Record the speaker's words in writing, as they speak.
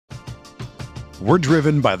We're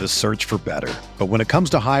driven by the search for better. But when it comes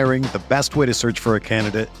to hiring, the best way to search for a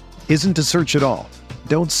candidate isn't to search at all.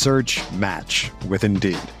 Don't search, match with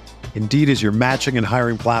Indeed. Indeed is your matching and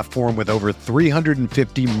hiring platform with over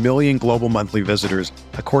 350 million global monthly visitors,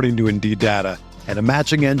 according to Indeed data, and a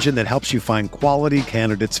matching engine that helps you find quality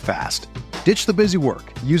candidates fast. Ditch the busy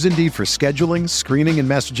work. Use Indeed for scheduling, screening, and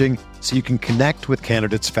messaging so you can connect with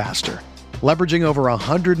candidates faster. Leveraging over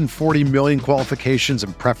 140 million qualifications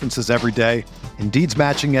and preferences every day, Indeed's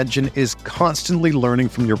matching engine is constantly learning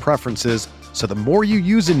from your preferences, so the more you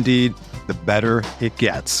use Indeed, the better it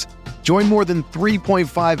gets. Join more than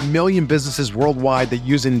 3.5 million businesses worldwide that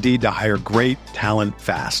use Indeed to hire great talent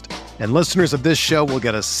fast. And listeners of this show will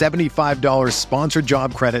get a $75 sponsored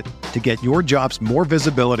job credit to get your jobs more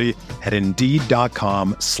visibility at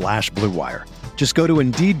Indeed.com/Blue Wire. Just go to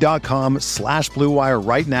Indeed.com/Blue Wire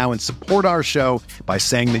right now and support our show by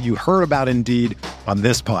saying that you heard about Indeed on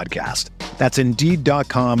this podcast. That's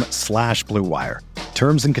Indeed.com/Blue Wire.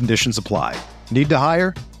 Terms and conditions apply. Need to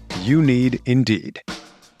hire? You need Indeed. It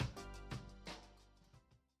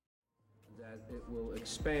will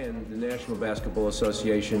expand the National Basketball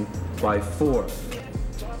Association by 4.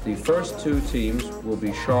 The first 2 teams will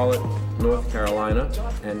be Charlotte, North Carolina,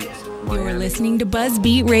 and Miami. You're listening to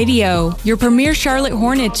BuzzBeat Radio, your premier Charlotte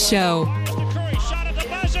Hornets show. Curry shot at the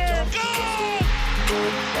buzzer.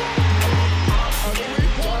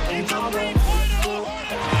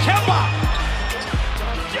 Kemba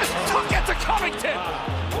just took it to Covington.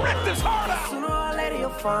 Ripped his heart out. Sooner or later you'll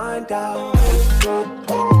find out.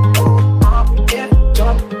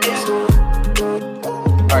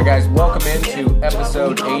 All right, guys, welcome into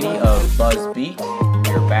episode 80 of BuzzBeat.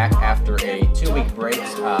 We're back after a 2-week break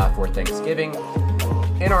for Thanksgiving.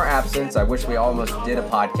 In our absence, I wish we almost did a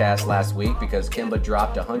podcast last week because Kemba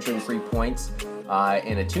dropped 103 points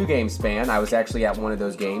in a 2-game span. I was actually at one of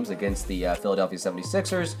those games against the Philadelphia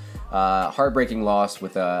 76ers. Heartbreaking loss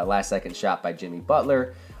with a last-second shot by Jimmy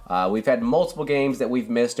Butler. We've had multiple games that we've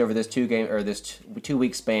missed over this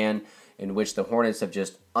 2-week span in which the Hornets have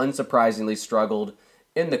just unsurprisingly struggled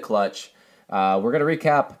in the clutch. We're going to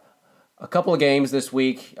recap a couple of games this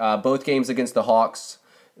week, both games against the Hawks,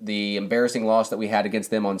 the embarrassing loss that we had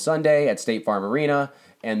against them on Sunday at State Farm Arena,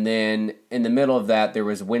 and then in the middle of that, there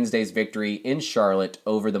was Wednesday's victory in Charlotte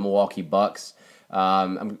over the Milwaukee Bucks.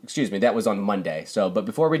 That was on Monday. But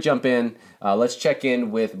before we jump in, let's check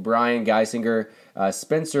in with Brian Geisinger.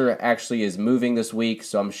 Spencer actually is moving this week,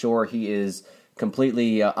 so I'm sure he is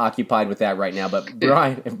completely occupied with that right now. But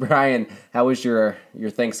Brian, how was your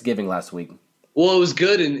Thanksgiving last week? Well, it was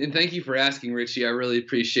good, and thank you for asking, Richie. I really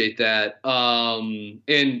appreciate that.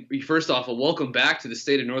 And first off, a welcome back to the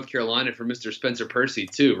state of North Carolina for Mr. Spencer Percy,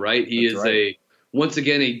 too, right? He That's is right. Once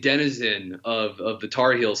again a denizen of the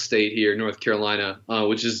Tar Heel state here in North Carolina,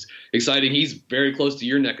 which is exciting. He's very close to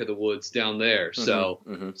your neck of the woods down there. So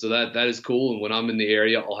that is cool. And when I'm in the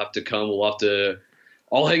area, I'll have to come.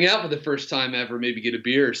 I'll hang out for the first time ever, maybe get a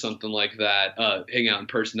beer or something like that, hang out in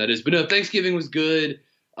person, that is. But no, Thanksgiving was good.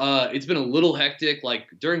 It's been a little hectic. Like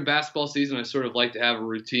during basketball season, I sort of like to have a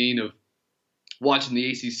routine of watching the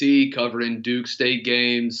ACC, covering Duke State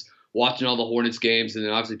games, watching all the Hornets games, and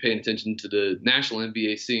then obviously paying attention to the national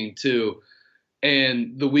NBA scene too.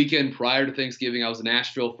 And the weekend prior to Thanksgiving, I was in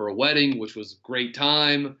Nashville for a wedding, which was a great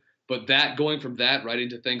time. But that going from that right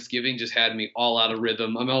into Thanksgiving just had me all out of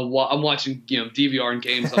rhythm. I'm watching DVR and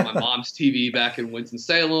games on my mom's TV back in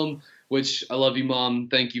Winston-Salem, which I love you, Mom.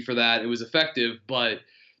 Thank you for that. It was effective, but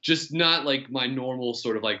just not like my normal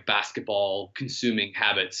sort of like basketball consuming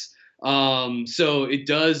habits. So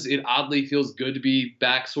it oddly feels good to be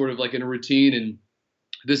back sort of like in a routine. And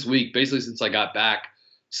this week, basically since I got back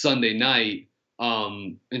Sunday night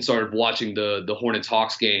and started watching the Hornets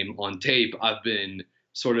Hawks game on tape, I've been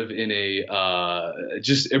sort of in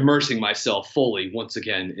just immersing myself fully once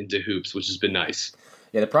again into hoops, which has been nice.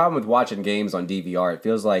 Yeah, the problem with watching games on DVR, it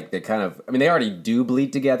feels like they already do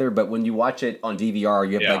bleed together, but when you watch it on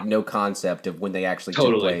DVR, you have like no concept of when they actually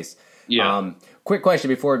took place. Yeah. Quick question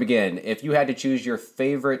before we begin. If you had to choose your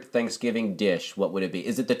favorite Thanksgiving dish, what would it be?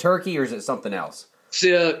 Is it the turkey or is it something else?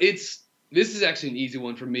 So this is actually an easy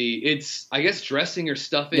one for me. It's, I guess, dressing or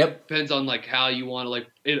stuffing. Yep. Depends on like how you want to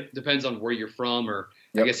it depends on where you're from or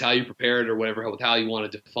I guess how you prepare it or whatever, how you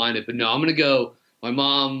want to define it. But no, I'm going to go, my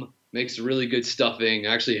mom makes really good stuffing.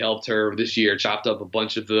 I actually helped her this year, chopped up a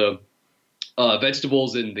bunch of the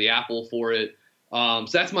vegetables and the apple for it. So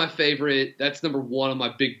that's my favorite. That's number one on my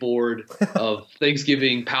big board of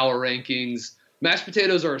Thanksgiving power rankings. Mashed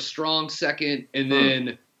potatoes are a strong second. And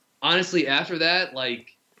then honestly, after that,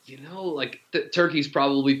 turkey's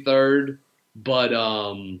probably third. But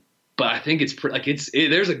but I think it's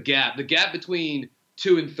there's a gap. The gap between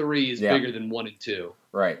 2 and 3 is bigger than 1 and 2.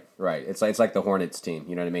 Right. It's like the Hornets team.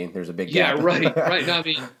 You know what I mean? There's a big gap. Yeah, right. No, I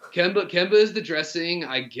mean, Kemba is the dressing.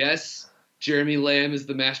 I guess Jeremy Lamb is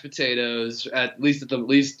the mashed potatoes. At least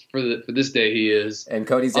for this day, he is. And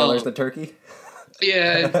Cody Zeller's the turkey.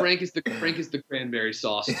 Yeah, and Frank is the cranberry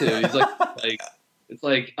sauce too. He's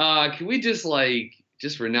can we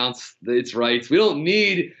just renounce its rights? We don't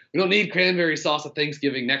need cranberry sauce at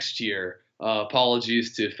Thanksgiving next year.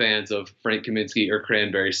 Apologies to fans of Frank Kaminsky or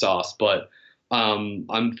cranberry sauce, but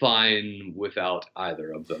I'm fine without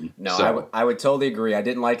either of them. No, so. I would totally agree. I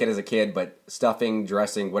didn't like it as a kid, but stuffing,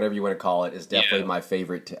 dressing, whatever you want to call it, is definitely my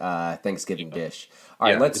favorite Thanksgiving dish. All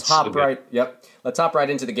right, let's hop right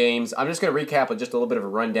into the games. I'm just going to recap with just a little bit of a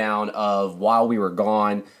rundown of while we were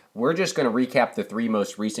gone. We're just going to recap the 3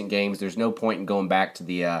 most recent games. There's no point in going back to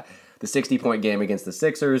the 60-point game against the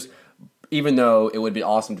Sixers, even though it would be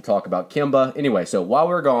awesome to talk about Kemba. Anyway, so while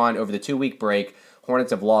we're gone, over the 2-week break,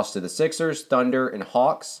 Hornets have lost to the Sixers, Thunder, and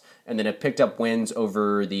Hawks, and then have picked up wins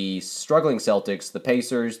over the struggling Celtics, the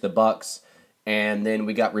Pacers, the Bucks, and then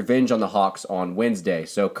we got revenge on the Hawks on Wednesday.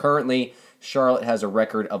 So currently, Charlotte has a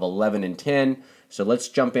record of 11-10. So let's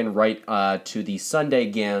jump in right to the Sunday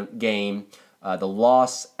game, the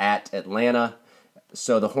loss at Atlanta.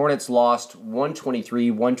 So the Hornets lost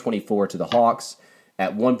 123-124 to the Hawks.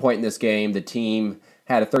 At one point in this game, the team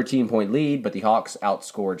had a 13-point lead, but the Hawks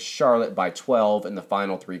outscored Charlotte by 12 in the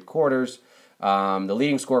final 3 quarters. The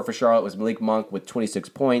leading scorer for Charlotte was Malik Monk with 26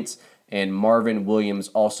 points, and Marvin Williams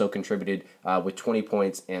also contributed with 20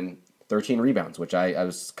 points and 13 rebounds, which I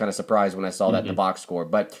was kind of surprised when I saw that in the box score.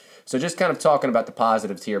 But so just kind of talking about the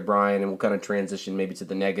positives here, Brian, and we'll kind of transition maybe to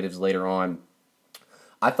the negatives later on.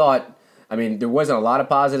 There wasn't a lot of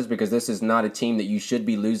positives because this is not a team that you should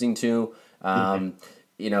be losing to.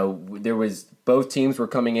 Both teams were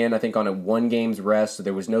coming in, I think, on a 1 game's rest, so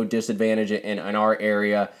there was no disadvantage in our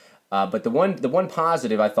area. But the one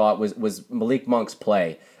positive I thought was Malik Monk's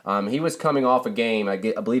play. He was coming off a game, I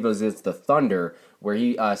believe it was against the Thunder, where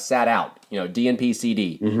he sat out, DNP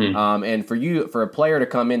CD. And for a player to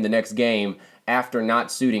come in the next game after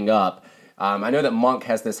not suiting up, I know that Monk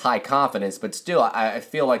has this high confidence, but still I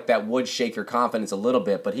feel like that would shake your confidence a little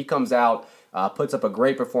bit. But he comes out, puts up a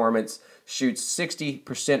great performance, shoots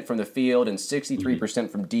 60% from the field and 63%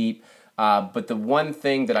 from deep. But the one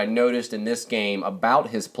thing that I noticed in this game about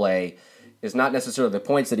his play is not necessarily the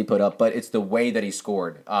points that he put up, but it's the way that he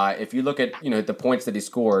scored. If you look at the points that he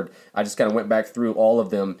scored, I just kind of went back through all of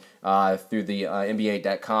them through the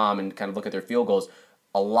NBA.com and kind of look at their field goals.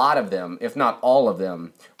 A lot of them, if not all of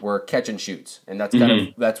them, were catch and shoots, and that's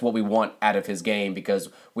that's what we want out of his game, because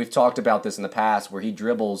we've talked about this in the past where he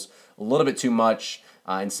dribbles a little bit too much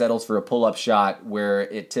and settles for a pull-up shot where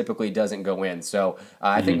it typically doesn't go in. So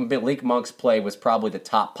I think Malik Monk's play was probably the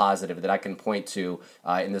top positive that I can point to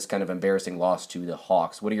in this kind of embarrassing loss to the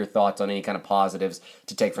Hawks. What are your thoughts on any kind of positives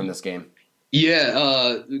to take from this game?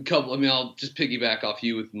 Yeah, a couple. I'll just piggyback off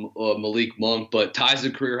you with Malik Monk, but ties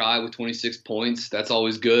a career high with 26 points. That's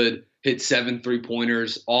always good. Hit 7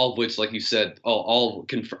 3-pointers, all of which, like you said,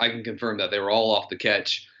 I can confirm that they were all off the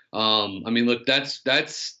catch. Look,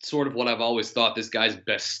 that's sort of what I've always thought this guy's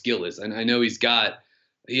best skill is. And I know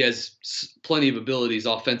he has plenty of abilities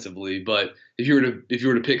offensively, but if you were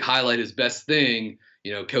to pick his best thing,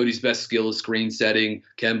 Cody's best skill is screen setting,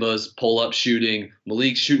 Kemba's pull-up shooting,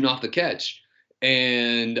 Malik's shooting off the catch.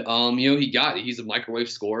 And, he got it. He's a microwave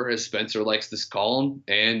scorer, as Spencer likes to call him,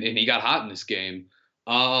 and he got hot in this game.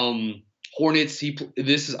 Hornets, I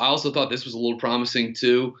also thought this was a little promising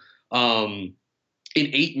too. In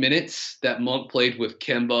 8 minutes that Monk played with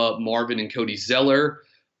Kemba, Marvin, and Cody Zeller,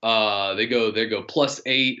 they go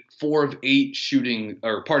 +8, 4 of 8 shooting,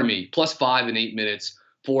 +5 in 8 minutes,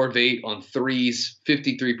 4 of 8 on threes,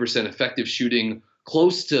 53% effective shooting,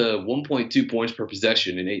 close to 1.2 points per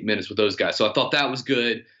possession in 8 minutes with those guys. So I thought that was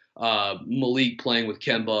good. Malik playing with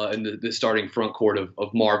Kemba and the starting front court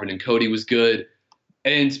of Marvin and Cody was good.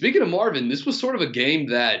 And speaking of Marvin, this was sort of a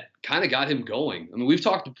game that kind of got him going. We've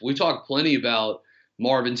talked plenty about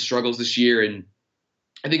Marvin's struggles this year, and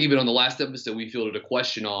I think even on the last episode we fielded a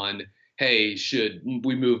question on, hey, should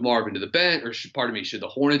we move Marvin to the bench, or should the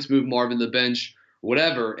Hornets move Marvin to the bench, or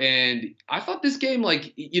whatever? And I thought this game,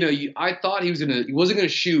 I thought he wasn't gonna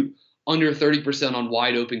shoot under 30% on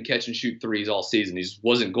wide open catch and shoot threes all season. He just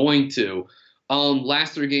wasn't going to.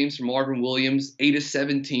 Last 3 games for Marvin Williams, 8 of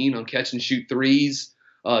 17 on catch and shoot threes,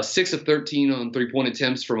 6 of 13 on 3-point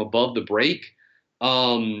attempts from above the break.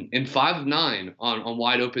 And 5 of 9 on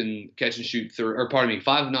wide open catch and shoot 5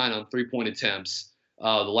 of 9 on 3-point attempts the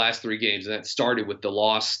last 3 games. And that started with the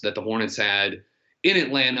loss that the Hornets had in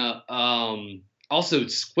Atlanta. Also,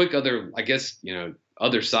 quick other, I guess,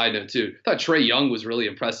 other side note too. I thought Trae Young was really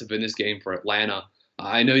impressive in this game for Atlanta.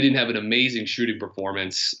 I know he didn't have an amazing shooting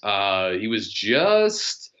performance. He was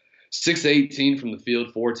just 6-18 from the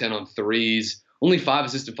field, 4-10 on threes, only 5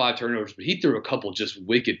 assists and 5 turnovers, but he threw a couple just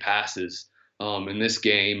wicked passes in this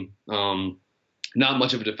game. Not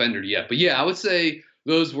much of a defender yet, but yeah, I would say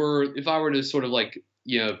those were, if I were to sort of like,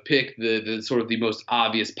 pick the sort of the most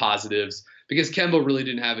obvious positives, because Kemba really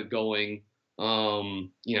didn't have it going. Kemba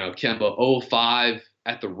 0-5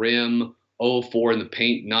 at the rim, 0-4 in the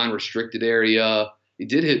paint, non-restricted area. He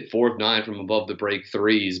did hit 4 of 9 from above the break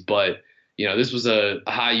threes, but this was a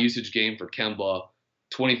high usage game for Kemba.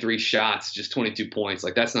 23 shots, just 22 points.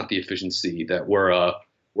 Like, that's not the efficiency that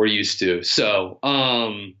we're used to. So,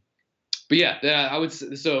 but yeah, I would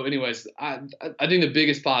say, so anyways, I think the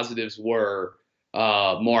biggest positives were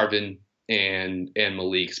Marvin and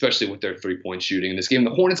Malik, especially with their 3-point shooting in this game. The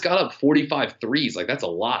Hornets got up 45 threes. Like, that's a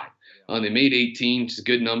lot. They made 18, which is a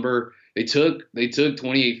good number. They took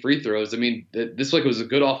 28 free throws. I mean, this was a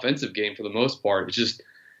good offensive game for the most part. It's just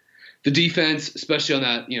the defense, especially on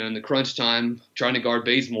that, in the crunch time, trying to guard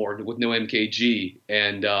Bazemore with no MKG,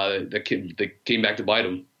 and they came back to bite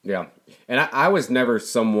them. Yeah. And I was never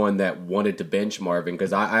someone that wanted to bench Marvin,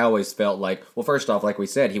 because I always felt like, well, first off, like we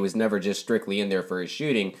said, he was never just strictly in there for his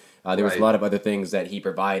shooting. There was a lot of other things that he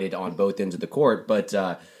provided on both ends of the court. But,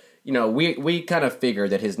 we kind of figured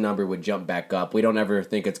that his number would jump back up. We don't ever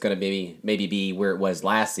think it's going to maybe be where it was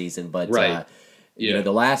last season. But,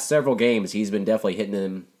 the last several games, he's been definitely hitting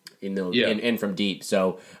them in from deep.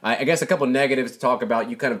 So I guess a couple negatives to talk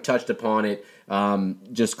about. You kind of touched upon it,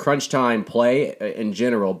 just crunch time play in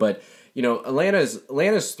general. But Atlanta's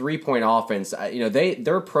 3-point offense,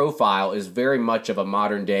 their profile is very much of a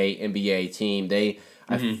modern day NBA team.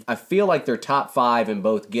 I feel like they're top 5 in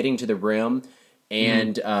both getting to the rim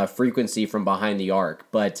and frequency from behind the arc.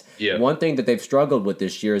 But one thing that they've struggled with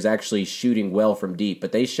this year is actually shooting well from deep.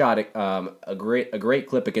 But they shot a great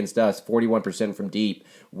clip against us, 41% from deep,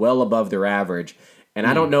 well above their average. And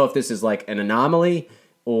I don't know if this is like an anomaly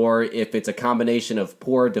or if it's a combination of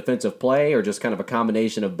poor defensive play or just kind of a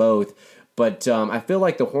combination of both. But I feel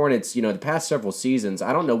like the Hornets, the past several seasons,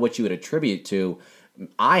 I don't know what you would attribute to.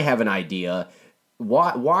 I have an idea.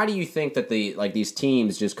 Why do you think that these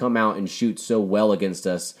teams just come out and shoot so well against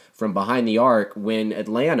us from behind the arc when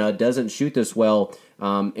Atlanta doesn't shoot this well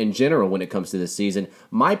in general when it comes to this season?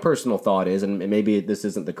 My personal thought is, and maybe this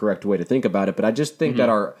isn't the correct way to think about it, but I just think that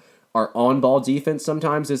our on-ball defense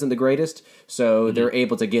sometimes isn't the greatest, so they're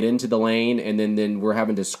able to get into the lane, and then we're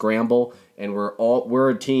having to scramble, and we're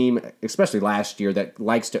a team, especially last year, that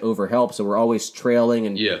likes to overhelp, so we're always trailing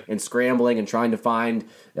and scrambling and trying to find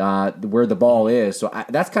where the ball is. So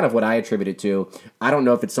that's kind of what I attribute it to. I don't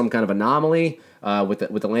know if it's some kind of anomaly with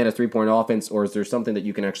Atlanta's 3-point offense, or is there something that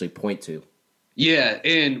you can actually point to? Yeah,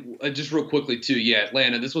 and just real quickly, too,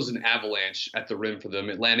 Atlanta, this was an avalanche at the rim for them.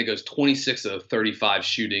 Atlanta goes 26 of 35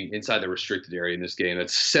 shooting inside the restricted area in this game.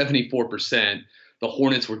 That's 74%. The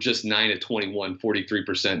Hornets were just 9 of 21,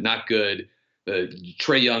 43%. Not good.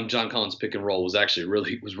 Trae Young, John Collins pick and roll was actually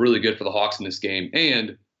really good for the Hawks in this game.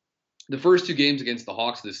 And the first 2 games against the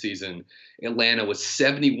Hawks this season, Atlanta was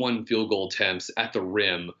 71 field goal attempts at the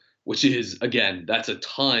rim, which is, again, that's a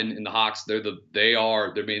ton in the Hawks.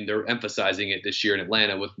 They're emphasizing it this year in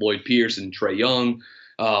Atlanta with Lloyd Pierce and Trae Young,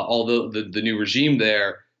 all the new regime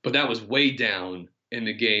there. But that was way down in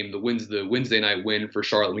the game. The Wednesday night win for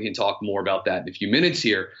Charlotte. We can talk more about that in a few minutes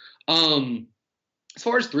here. As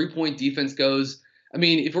far as 3-point defense goes, I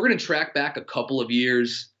mean, if we're going to track back a couple of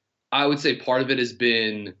years, I would say part of it has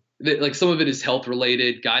been some of it is health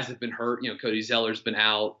related. Guys have been hurt. Cody Zeller's been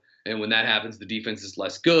out. And when that happens, the defense is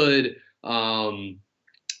less good. And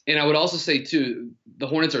I would also say, too, the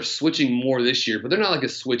Hornets are switching more this year, but they're not like a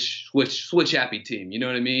switch happy team. You know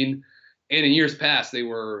what I mean? And in years past, they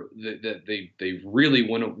really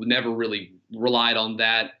never really relied on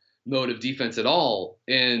that mode of defense at all.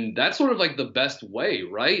 And that's sort of like the best way,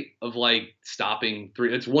 right? Of like stopping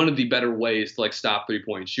three. It's one of the better ways to like stop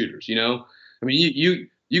 3-point shooters. I mean,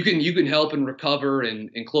 you can help and recover and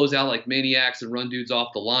close out like maniacs and run dudes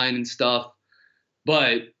off the line and stuff.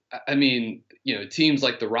 But I mean, teams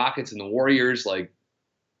like the Rockets and the Warriors, like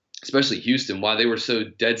especially Houston, why they were so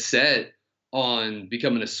dead set on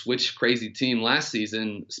becoming a switch crazy team last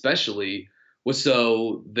season, especially, was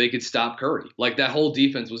so they could stop Curry. Like that whole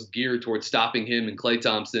defense was geared towards stopping him and Klay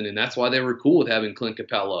Thompson. And that's why they were cool with having Clint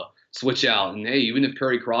Capella switch out. And hey, even if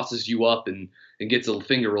Curry crosses you up and gets a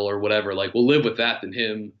finger roll or whatever, like we'll live with that than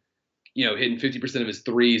him, hitting 50% of his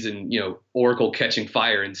threes and, Oracle catching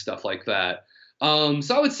fire and stuff like that.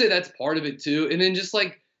 So I would say that's part of it too. And then just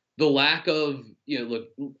like the lack of, look,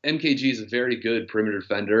 MKG is a very good perimeter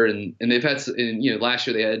defender, and they've had, last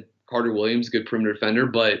year they had Carter Williams, good perimeter defender,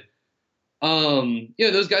 but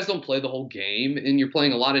those guys don't play the whole game, and you're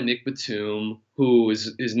playing a lot of Nick Batum, who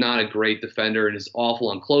is not a great defender and is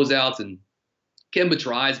awful on closeouts, and Kemba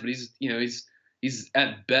tries, but he's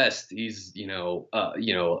at best he's like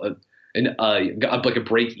a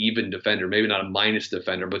break even defender, maybe not a minus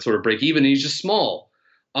defender, but sort of break even. And he's just small.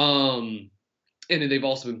 And then they've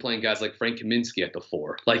also been playing guys like Frank Kaminsky at the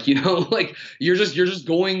 4. Like, like you're just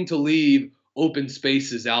going to leave open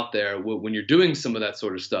spaces out there when you're doing some of that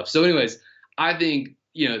sort of stuff. So anyways, I think,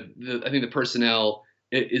 the personnel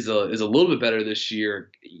is a little bit better this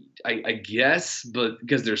year, I guess, but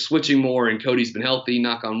because they're switching more and Cody's been healthy,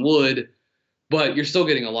 knock on wood, but you're still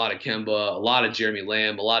getting a lot of Kemba, a lot of Jeremy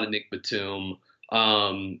Lamb, a lot of Nick Batum.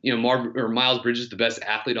 Miles Bridges is the best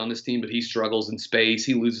athlete on this team, but he struggles in space.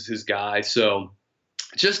 He loses his guy. So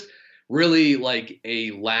just really like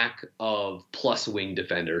a lack of plus wing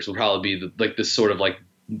defenders would probably be the sort of like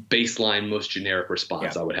baseline, most generic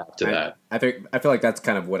response I would have to that. I feel like that's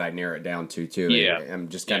kind of what I narrow it down to too. Yeah. I'm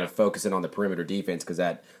just kind of focusing on the perimeter defense because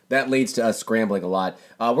that leads to us scrambling a lot.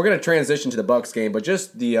 We're going to transition to the Bucks game, but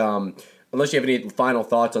just the unless you have any final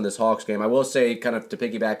thoughts on this Hawks game, I will say kind of to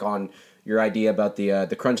piggyback on your idea about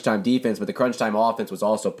the crunch time defense, but the crunch time offense was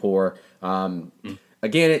also poor.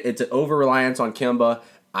 Again, it's an over-reliance on Kemba.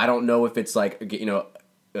 I don't know if it's like,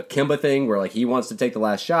 a Kemba thing where like he wants to take the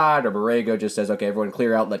last shot, or Borrego just says, okay, everyone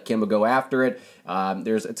clear out, let Kemba go after it.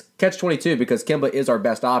 It's catch-22 because Kemba is our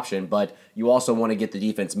best option, but you also want to get the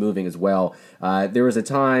defense moving as well. There was a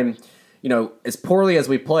time, as poorly as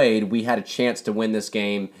we played, we had a chance to win this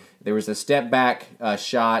game. There was a step-back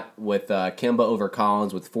shot with Kemba over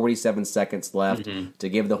Collins with 47 seconds left to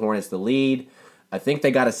give the Hornets the lead. I think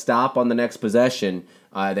they got a stop on the next possession.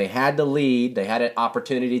 They had the lead. They had an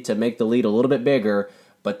opportunity to make the lead a little bit bigger,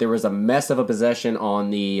 but there was a mess of a possession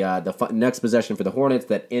on the next possession for the Hornets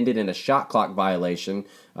that ended in a shot clock violation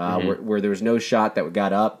where there was no shot that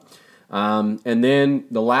got up. And then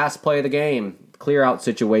the last play of the game, clear-out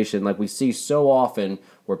situation like we see so often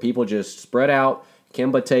where people just spread out.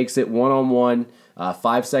 Kemba takes it one-on-one,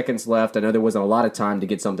 5 seconds left. I know there wasn't a lot of time to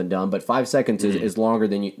get something done, but 5 seconds is longer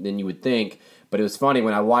than you would think. But it was funny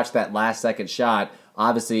when I watched that last second shot.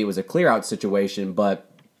 Obviously, it was a clear-out situation, but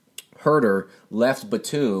Herter left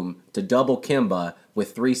Batum to double Kemba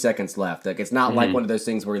with 3 seconds left. Like it's not like one of those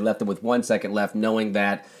things where he left him with 1 second left, knowing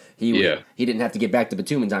that he didn't have to get back to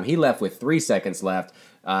Batum in time. He left with 3 seconds left,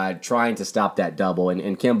 trying to stop that double.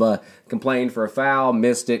 And Kemba complained for a foul,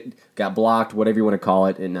 missed it, got blocked, whatever you want to call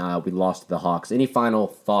it, and we lost to the Hawks. Any final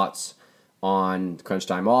thoughts on crunch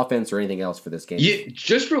time offense or anything else for this game? Yeah,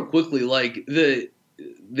 just real quickly, like they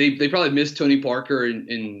probably missed Tony Parker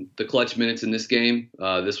in the clutch minutes in this game.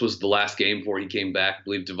 This was the last game before he came back. I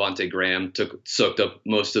believe Devontae Graham soaked up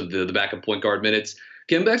most of the backup point guard minutes.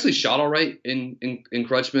 Kemba actually shot all right in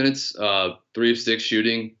clutch minutes, 3 of 6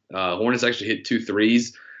 shooting. Hornets actually hit 2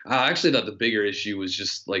 threes. I actually thought the bigger issue was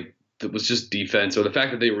just defense, or the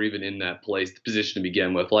fact that they were even in that position to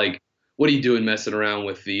begin with. Like, what are you doing messing around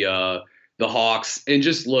with the Hawks? And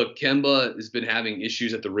just look, Kemba has been having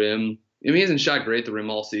issues at the rim. I mean, he hasn't shot great at the rim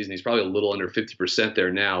all season. He's probably a little under 50%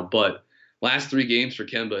 there now. But last 3 games for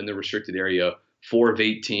Kemba in the restricted area, 4 of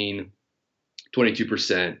 18,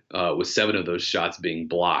 22%, with 7 of those shots being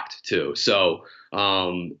blocked too. So,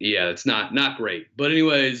 it's not great. But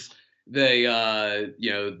anyways,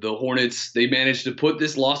 the Hornets, they managed to put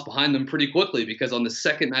this loss behind them pretty quickly because on the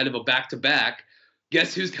second night of a back-to-back,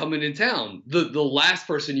 guess who's coming to town? The last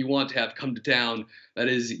person you want to have come to town, that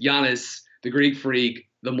is Giannis, the Greek Freak,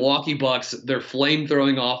 the Milwaukee Bucks, their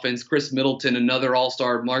flame-throwing offense, Chris Middleton, another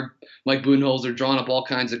all-star, Mike Budenholzer drawing up all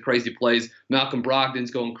kinds of crazy plays. Malcolm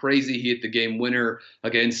Brogdon's going crazy. He hit the game winner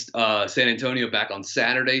against San Antonio back on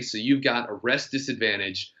Saturday. So you've got a rest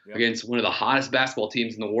disadvantage against one of the hottest basketball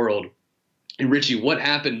teams in the world. And Richie, what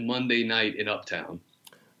happened Monday night in Uptown?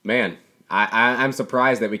 Man, I'm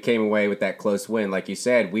surprised that we came away with that close win. Like you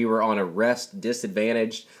said, we were on a rest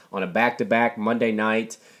disadvantage on a back-to-back Monday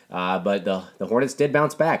night. But the Hornets did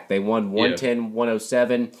bounce back. They won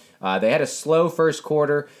 110-107. They had a slow first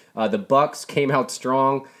quarter. The Bucks came out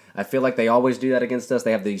strong. I feel like they always do that against us.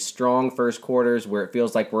 They have these strong first quarters where it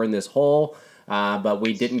feels like we're in this hole, but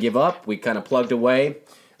we didn't give up. We kind of plugged away.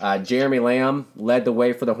 Jeremy Lamb led the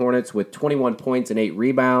way for the Hornets with 21 points and 8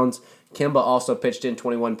 rebounds. Kemba also pitched in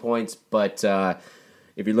 21 points, but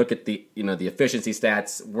if you look at the efficiency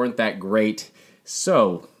stats, weren't that great.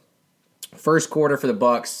 So First quarter for the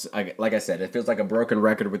Bucks, like I said, it feels like a broken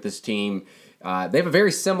record with this team. They have a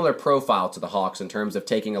very similar profile to the Hawks in terms of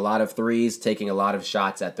taking a lot of threes, taking a lot of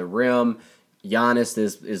shots at the rim. Giannis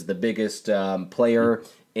is the biggest player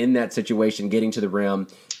in that situation, getting to the rim.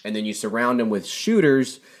 And then you surround him with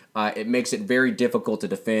shooters. It makes it very difficult to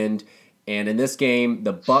defend. And in this game,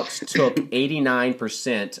 the Bucks took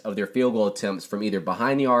 89% of their field goal attempts from either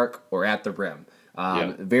behind the arc or at the rim.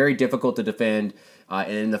 Very difficult to defend.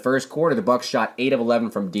 And in the first quarter, the Bucks shot 8 of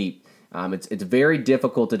 11 from deep. It's very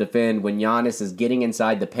difficult to defend when Giannis is getting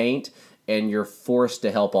inside the paint and you're forced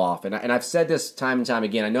to help off. And I've said this time and time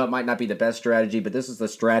again. I know it might not be the best strategy, but this is the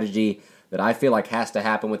strategy that I feel like has to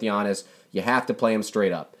happen with Giannis. You have to play him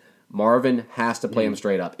straight up. Marvin has to play him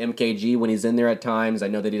straight up. MKG, when he's in there at times, I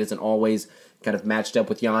know that he doesn't always kind of matched up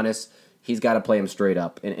with Giannis. He's got to play him straight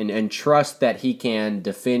up and trust that he can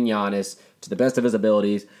defend Giannis to the best of his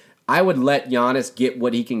abilities. I would let Giannis get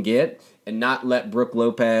what he can get and not let Brook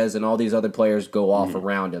Lopez and all these other players go off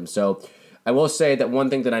around him. So I will say that one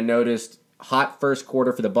thing that I noticed, hot first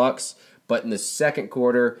quarter for the Bucks, but in the second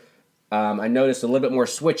quarter, I noticed a little bit more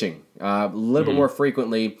switching, a little bit more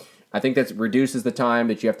frequently. I think that reduces the time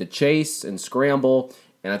that you have to chase and scramble,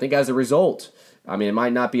 and I think as a result, I mean, it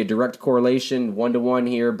might not be a direct correlation 1-to-1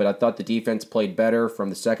 here, but I thought the defense played better from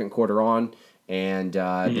the second quarter on, and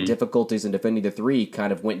the difficulties in defending the three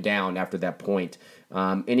kind of went down after that point.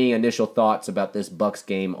 Any initial thoughts about this Bucks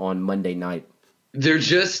game on Monday night? They're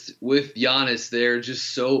just, with Giannis, they're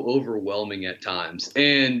just so overwhelming at times.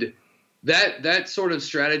 And that sort of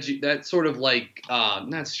strategy, that sort of like,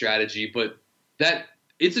 not strategy, but that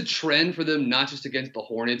it's a trend for them, not just against the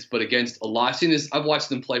Hornets, but against a lot. I've seen this. I've watched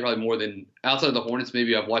them play probably more than, outside of the Hornets,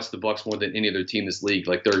 maybe I've watched the Bucks more than any other team in this league.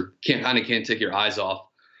 Like, they're kind of can't take your eyes off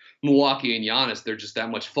Milwaukee and Giannis. They're just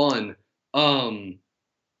that much fun.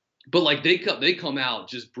 But like they come out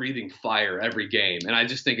just breathing fire every game, and I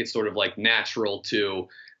just think it's sort of like natural to,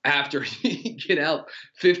 after you get out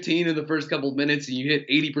 15 in the first couple of minutes and you hit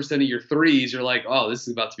 80% of your threes, you're like, oh, this is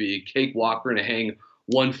about to be a cakewalk. We're gonna hang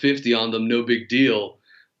 150 on them, no big deal.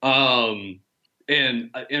 And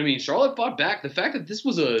I mean, Charlotte fought back. The fact that this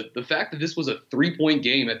was a 3-point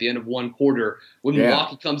game at the end of one quarter, when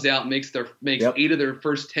Milwaukee comes out and makes 8 of their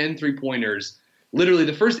first 10 3-pointers. Literally,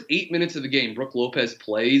 the first 8 minutes of the game, Brook Lopez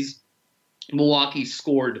plays. Milwaukee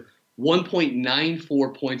scored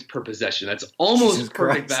 1.94 points per possession. That's almost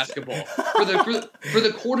perfect basketball. For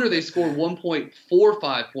the quarter, they scored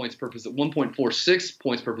 1.45 points per possession, 1.46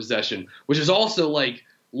 points per possession, which is also like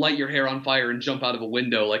light your hair on fire and jump out of a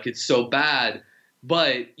window. Like, it's so bad.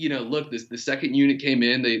 But, you know, look, the second unit came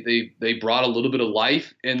in. They brought a little bit of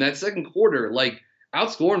life. And that second quarter, like,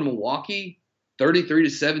 outscoring Milwaukee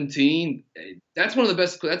 33-17. That's one of the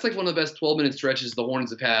best. That's like one of the best 12-minute stretches the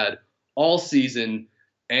Hornets have had all season.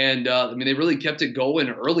 And I mean, they really kept it going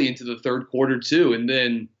early into the third quarter too. And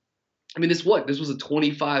then, I mean, this was a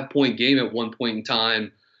 25-point game at one point in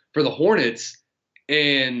time for the Hornets.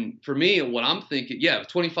 And for me, what I'm thinking,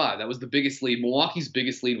 25. That was the biggest lead. Milwaukee's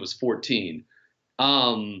biggest lead was 14.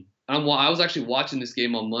 I was actually watching this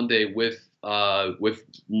game on Monday with a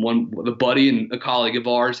buddy and a colleague of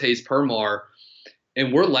ours, Hayes Permar.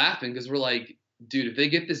 And we're laughing because we're like, dude, if they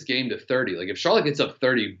get this game to 30, like if Charlotte gets up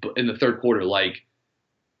 30 in the third quarter, like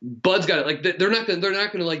Bud's got it. Like they're not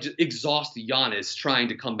gonna like just exhaust Giannis trying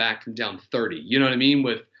to come back from down 30. You know what I mean?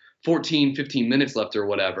 With 14, 15 minutes left or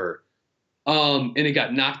whatever. And it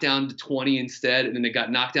got knocked down to 20 instead, and then it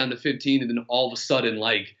got knocked down to 15, and then all of a sudden,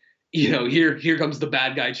 like, you know, here comes the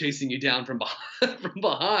bad guy chasing you down from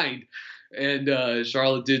behind. And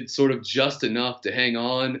Charlotte did sort of just enough to hang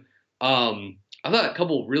on. I thought a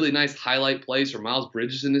couple of really nice highlight plays from Miles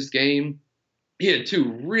Bridges in this game. He had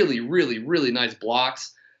 2 really, really, really nice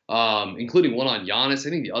blocks, including one on Giannis. I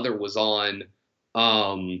think the other was on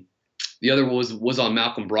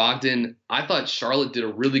Malcolm Brogdon. I thought Charlotte did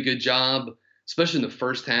a really good job, especially in the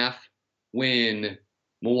first half when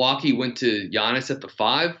Milwaukee went to Giannis at the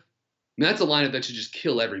 5. I mean, that's a lineup that should just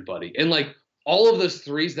kill everybody. And like all of those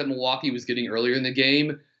threes that Milwaukee was getting earlier in the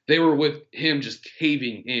game, they were with him just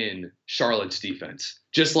caving in Charlotte's defense.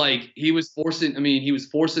 Just like he was forcing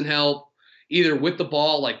help either with the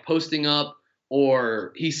ball, like posting up,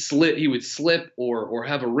 or he would slip or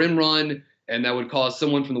have a rim run, and that would cause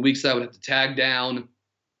someone from the weak side would have to tag down.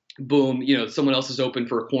 Boom, you know, someone else is open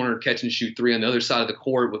for a corner catch and shoot 3 on the other side of the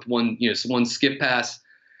court with one skip pass.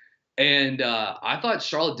 And I thought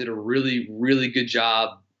Charlotte did a really, really good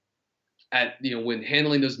job at, you know, when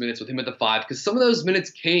handling those minutes with him at the 5, because some of those minutes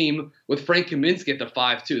came with Frank Kaminsky at the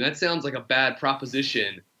 5 too. And that sounds like a bad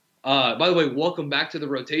proposition, By the way, welcome back to the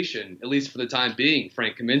rotation, at least for the time being,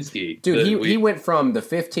 Frank Kaminsky. Dude, he went from the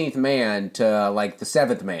 15th man to like the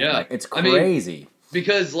 7th man. Yeah. Like, it's crazy. I mean,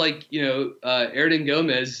 because Hernan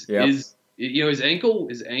Gomez is, his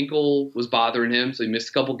ankle was bothering him, so he missed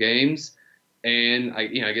a couple games. And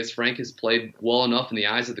I guess Frank has played well enough in the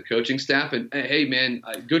eyes of the coaching staff. And hey, man,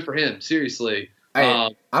 good for him. Seriously.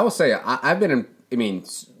 I will say I've been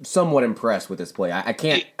somewhat impressed with this play. I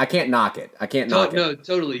can't knock it. I can't knock it. No,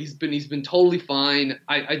 totally. He's been totally fine.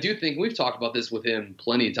 I do think we've talked about this with him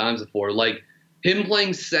plenty of times before. Like him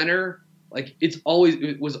playing center, like it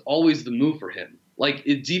was always the move for him. Like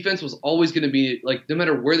defense was always going to be like, no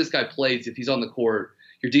matter where this guy plays, if he's on the court,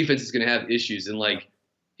 your defense is going to have issues. And like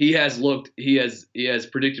he has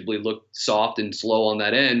predictably looked soft and slow on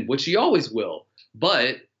that end, which he always will.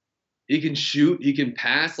 But he can shoot, he can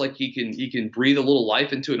pass, like he can breathe a little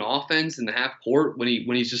life into an offense in the half court when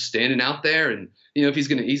he's just standing out there. And if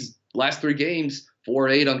he's last 3 games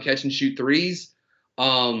 4-8 on catch and shoot threes.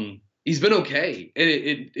 He's been okay, and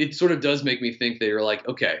it sort of does make me think that you're like,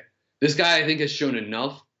 okay, this guy I think has shown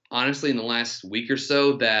enough, honestly, in the last week or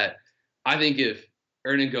so that I think if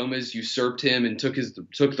Hernan Gomez usurped him and took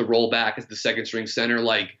the role back as the second string center,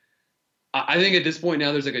 like I think at this point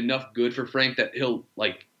now there's like enough good for Frank that he'll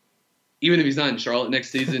like. Even if he's not in Charlotte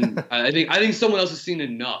next season, I think someone else has seen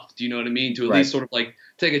enough. Do you know what I mean? To at least sort of like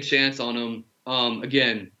take a chance on him.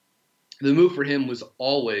 Again, the move for him was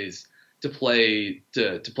always to play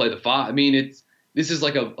the 5. I mean, this is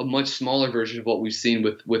like a much smaller version of what we've seen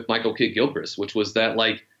with Michael Kidd-Gilchrist, which was that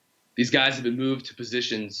like these guys have been moved to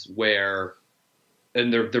positions where,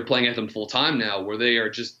 and they're playing at them full time now, where they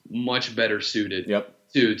are just much better suited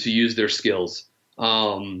to use their skills.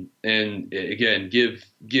 And again, give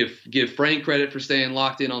Frank credit for staying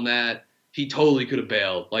locked in on that. He totally could have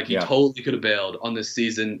bailed. Like he totally could have bailed on this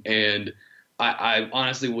season, and I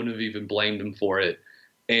honestly wouldn't have even blamed him for it.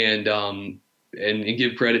 And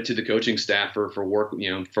give credit to the coaching staff for work,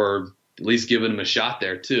 for at least giving him a shot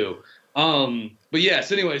there too. But yeah.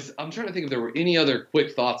 So, anyways, I'm trying to think if there were any other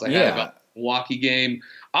quick thoughts I had about the Milwaukee game.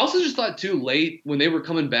 I also just thought too late when they were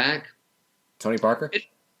coming back. Tony Parker.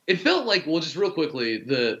 It felt like, well, just real quickly,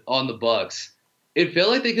 on the Bucks, it felt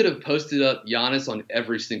like they could have posted up Giannis on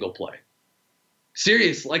every single play.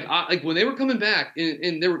 Serious, like when they were coming back,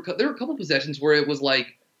 and there were a couple possessions where it was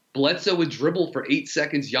like Bledsoe would dribble for 8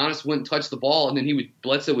 seconds, Giannis wouldn't touch the ball, and then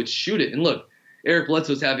Bledsoe would shoot it. And look, Eric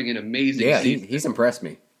Bledsoe's having an amazing season. He's impressed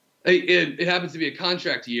me. It happens to be a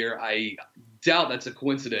contract year. I doubt that's a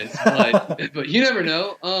coincidence, but you never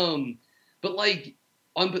know. But like.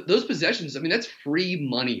 On those possessions, I mean, that's free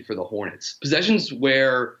money for the Hornets. Possessions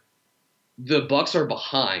where the Bucks are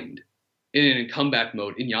behind in a comeback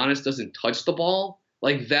mode and Giannis doesn't touch the ball,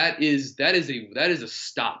 like that is a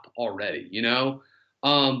stop already,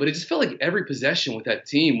 But it just felt like every possession with that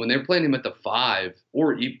team when they're playing him at the 5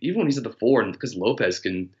 or even when he's at the 4, and because Lopez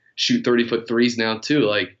can shoot 30-foot threes now too,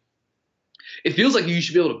 like it feels like you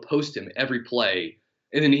should be able to post him every play.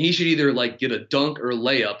 And then he should either like get a dunk or a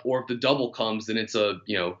layup, or if the double comes, then it's a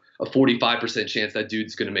 45% chance that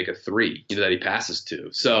dude's going to make a 3, that he passes to.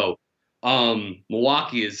 So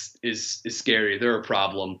Milwaukee is scary. They're a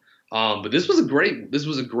problem. But this was a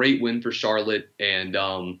great win for Charlotte, and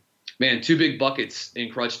man, 2 big buckets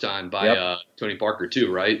in crunch time by Tony Parker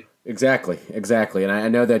too, right? Exactly. And I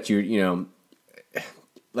know that you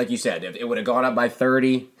like you said, if it would have gone up by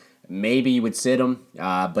 30, maybe you would sit them.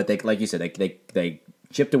 But they, like you said, they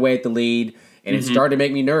chipped away at the lead, and it started to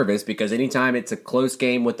make me nervous because anytime it's a close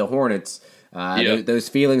game with the Hornets, those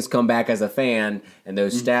feelings come back as a fan, and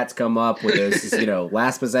those stats come up with those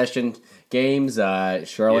last possession games.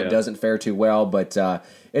 Charlotte doesn't fare too well, but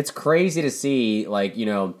it's crazy to see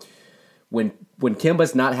when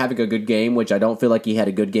Kemba's not having a good game, which I don't feel like he had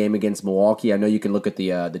a good game against Milwaukee. I know you can look at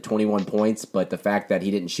the 21 points, but the fact that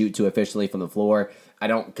he didn't shoot too efficiently from the floor, I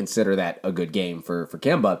don't consider that a good game for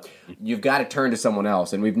Kemba. You've got to turn to someone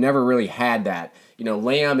else, and we've never really had that.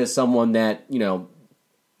 Lamb is someone that,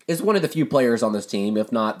 is one of the few players on this team,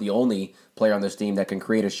 if not the only player on this team that can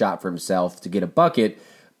create a shot for himself to get a bucket.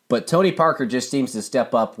 But Tony Parker just seems to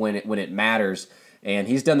step up when it matters, and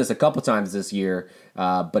he's done this a couple times this year,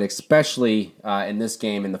 but especially in this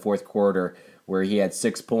game in the fourth quarter where he had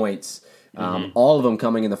 6 points, all of them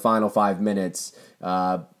coming in the final 5 minutes.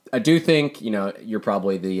 I do think, you're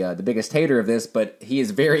probably the biggest hater of this, but he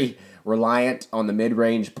is very reliant on the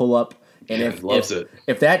mid-range pull-up. And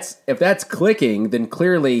if that's clicking, then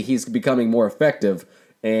clearly he's becoming more effective,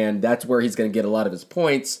 and that's where he's going to get a lot of his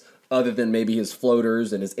points, other than maybe his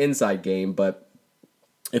floaters and his inside game. But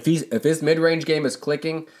if his mid-range game is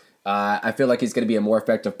clicking, I feel like he's going to be a more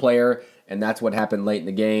effective player. and that's what happened late in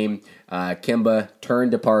the game. Kemba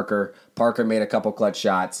turned to Parker. Parker made a couple clutch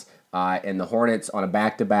shots, and the Hornets on a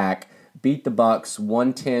back-to-back beat the Bucks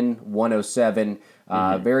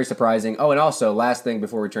 110-107. Very surprising. Oh, and also, last thing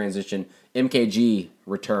before we transition, MKG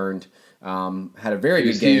returned. Had a very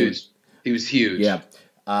good game. Huge. He was huge. Yeah.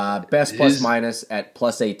 Best plus-minus at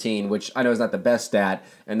plus 18, which I know is not the best stat.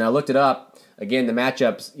 And I looked it up. Again, the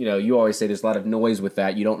matchups, you always say there's a lot of noise with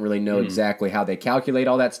that. You don't really know exactly how they calculate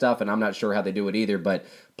all that stuff, and I'm not sure how they do it either. But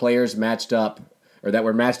players matched up, or that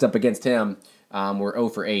were matched up against him, were 0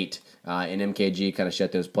 for 8, and MKG kind of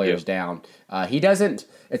shut those players down. He doesn't.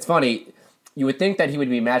 It's funny. You would think that he would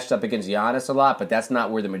be matched up against Giannis a lot, but that's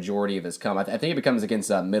not where the majority of his come. I think it becomes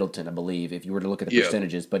against Middleton, I believe, if you were to look at the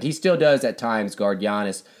percentages. But he still does at times guard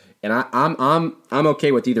Giannis, and I'm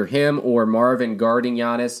okay with either him or Marvin guarding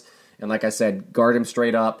Giannis. And like I said, guard him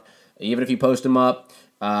straight up. Even if you post him up,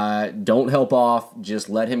 don't help off. Just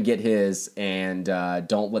let him get his, and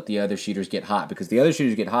don't let the other shooters get hot. Because the other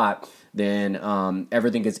shooters get hot, then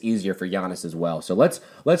everything gets easier for Giannis as well. So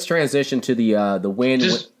let's transition to the win.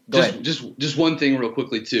 Just one thing real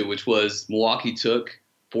quickly too, which was Milwaukee took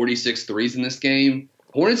 46 threes in this game.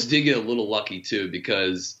 Hornets did get a little lucky too,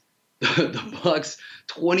 because the Bucks,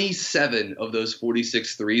 27 of those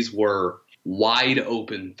 46 threes were wide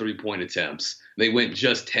open 3-point attempts. They went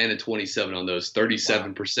just 10 of 27 on those,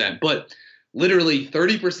 37%. Wow. But literally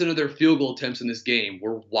 30% of their field goal attempts in this game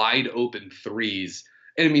were wide open threes.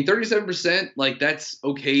 And I mean, 37%, like, that's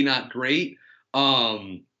okay, not great.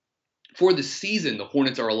 For the season, the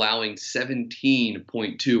Hornets are allowing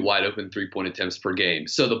 17.2 wide open 3-point attempts per game.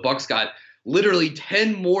 So the Bucks got literally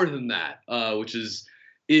 10 more than that, which is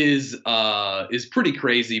pretty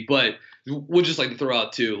crazy. But we'll just like to throw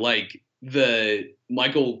out too, like, the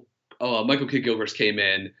Michael Kidd-Gilchrist came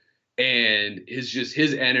in, and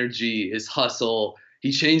his energy, his hustle,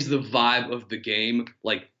 he changed the vibe of the game,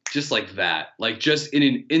 just like that, just in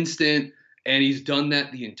an instant. And he's done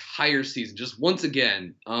that the entire season. Just once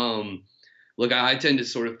again, look, I tend to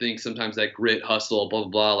sort of think sometimes that grit, hustle, blah, blah,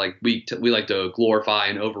 blah, like we like to glorify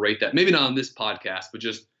and overrate that. Maybe not on this podcast, but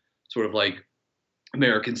just sort of like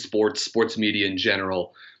American sports media in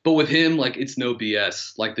general. But with him, like, it's no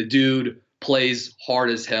BS. Like, the dude plays hard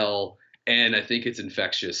as hell, and I think it's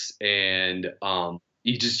infectious. And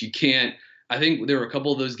you can't. I think there were a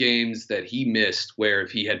couple of those games that he missed where if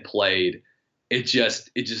he had played, they're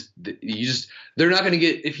not going to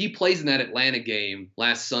get, if he plays in that Atlanta game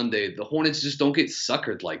last Sunday, the Hornets just don't get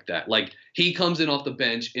suckered like that. Like, he comes in off the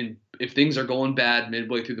bench, and if things are going bad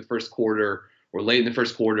midway through the first quarter or late in the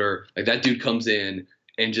first quarter, like, that dude comes in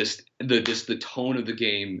and just the tone of the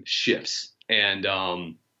game shifts. And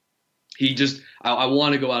I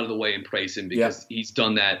want to go out of the way and praise him, because he's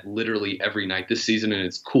done that literally every night this season, and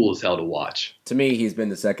it's cool as hell to watch. To me, he's been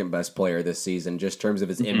the second best player this season, just in terms of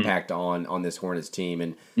his impact on this Hornets team.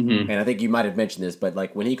 And and I think you might have mentioned this, but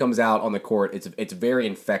like, when he comes out on the court, it's very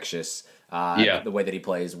infectious. The way that he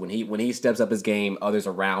plays, when he steps up his game, others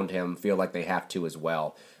around him feel like they have to as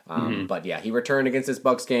well. But yeah, he returned against this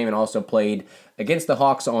Bucks game and also played against the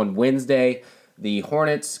Hawks on Wednesday. The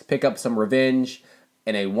Hornets pick up some revenge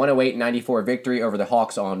in a 108-94 victory over the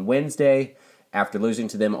Hawks on Wednesday after losing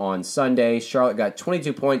to them on Sunday. Charlotte got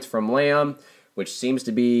 22 points from Lamb, which seems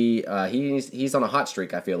to be he's on a hot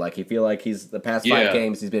streak. I feel like he's the past 5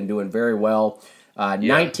 games he's been doing very well.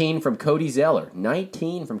 19 from Cody Zeller.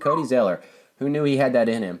 19 from Cody Zeller. Who knew he had that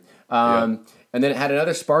in him? And then it had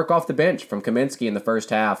another spark off the bench from Kaminsky in the first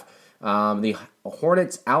half. The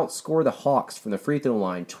Hornets outscore the Hawks from the free throw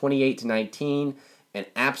line 28-19 and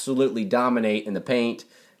absolutely dominate in the paint,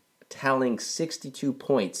 tallying 62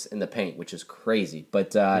 points in the paint, which is crazy.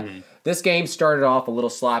 But this game started off a little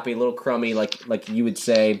sloppy, a little crummy, like you would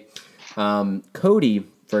say. Cody,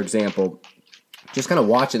 for example, just kind of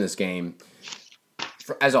watching this game,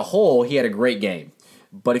 as a whole, he had a great game.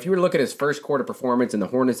 But if you were to look at his first quarter performance and the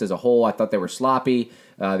Hornets as a whole, I thought they were sloppy.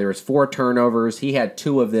 There was 4 turnovers. He had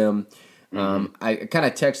 2 of them. I kind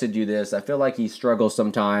of texted you this. I feel like he struggles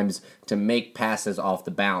sometimes to make passes off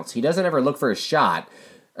the bounce. He doesn't ever look for a shot.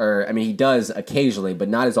 He does occasionally, but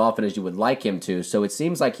not as often as you would like him to. So it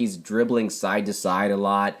seems like he's dribbling side to side a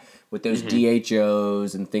lot with those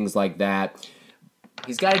DHOs and things like that.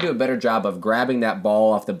 He's got to do a better job of grabbing that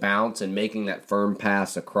ball off the bounce and making that firm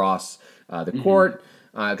pass across the court.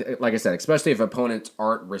 Like I said, especially if opponents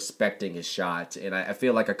aren't respecting his shot. And I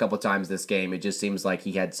feel like a couple times this game, it just seems like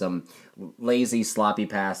he had some lazy, sloppy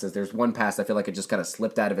passes. There's one pass, I feel like it just kind of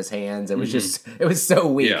slipped out of his hands. It was it was so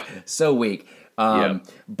weak, so weak.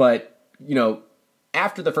 But,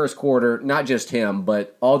 after the first quarter, not just him,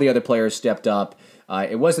 but all the other players stepped up.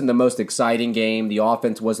 It wasn't the most exciting game. The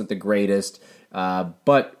offense wasn't the greatest,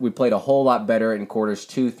 but we played a whole lot better in quarters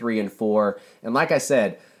 2, 3, and 4. And like I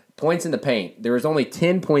said, points in the paint. There was only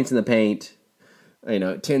 10 points in the paint.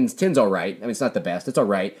 10's all right. I mean, it's not the best. It's all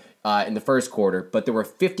right in the first quarter, but there were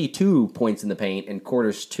 52 points in the paint in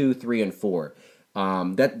quarters 2, 3, and 4.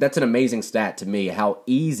 That's an amazing stat to me, how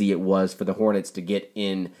easy it was for the Hornets to get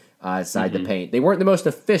inside the paint. They weren't the most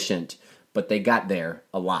efficient, but they got there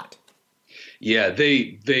a lot. Yeah,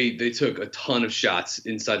 they took a ton of shots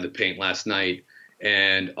inside the paint last night,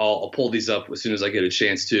 and I'll pull these up as soon as I get a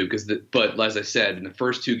chance to. But as I said, in the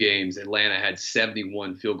first 2 games, Atlanta had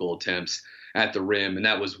 71 field goal attempts at the rim, and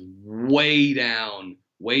that was way down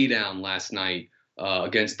last night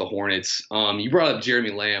against the Hornets. You brought up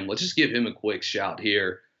Jeremy Lamb. Let's just give him a quick shout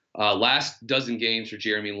here. Last dozen games for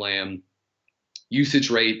Jeremy Lamb, usage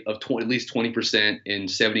rate of at least 20% in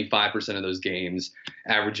 75% of those games,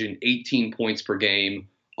 averaging 18 points per game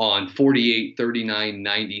on 48, 39,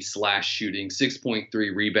 90 slash shooting, 6.3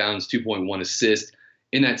 rebounds, 2.1 assists.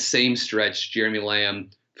 In that same stretch, Jeremy Lamb,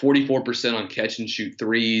 44% on catch and shoot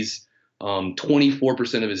threes,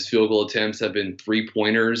 24% of his field goal attempts have been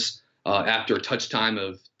 3-pointers after a touch time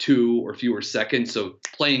of 2 or fewer seconds. So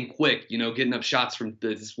playing quick, getting up shots from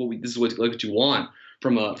this is what you want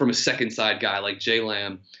from a second side guy like Jay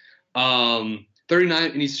Lamb.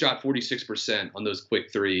 39, and he's shot 46% on those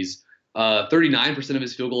quick threes. 39% of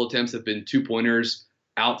his field goal attempts have been 2-pointers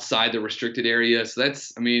outside the restricted area. So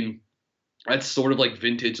that's sort of like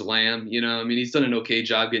vintage Lamb. He's done an okay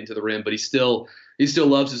job getting to the rim, but he still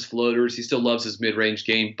loves his floaters. He still loves his mid-range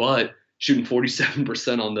game, but shooting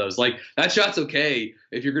 47% on those. Like, that shot's okay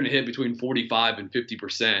if you're going to hit between 45 and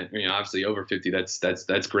 50%. Obviously over 50,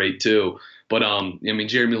 that's great too. But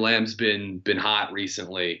Jeremy Lamb's been hot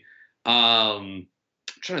recently. I'm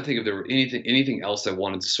trying to think if there were anything else I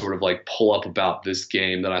wanted to sort of like pull up about this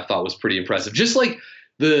game that I thought was pretty impressive. Just like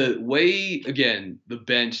the way, again, the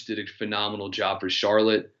bench did a phenomenal job for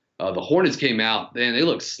Charlotte. The Hornets came out, man, they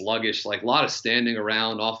look sluggish, like a lot of standing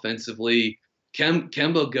around offensively.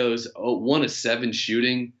 Kemba goes 1 of 7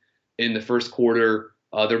 shooting in the first quarter.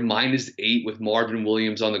 They're -8 with Marvin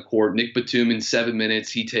Williams on the court. Nick Batum in 7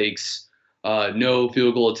 minutes, he takes no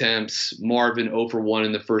field goal attempts. Marvin 0 for 1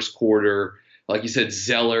 in the first quarter. Like you said,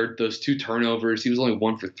 Zeller, those 2 turnovers. He was only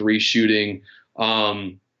 1 for 3 shooting.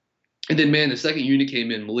 And then, man, the second unit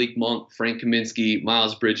came in, Malik Monk, Frank Kaminsky,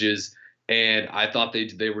 Miles Bridges. And I thought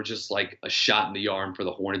they were just like a shot in the arm for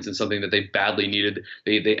the Hornets and something that they badly needed.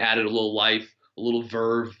 They added a little life, a little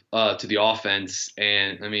verve to the offense.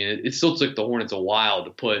 And, it still took the Hornets a while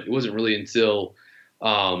to put. It wasn't really until,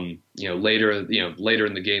 later in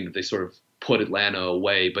the game that they sort of put Atlanta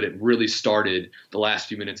away. But it really started the last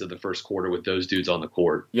few minutes of the first quarter with those dudes on the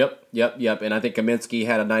court. Yep. And I think Kaminsky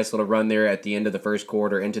had a nice little run there at the end of the first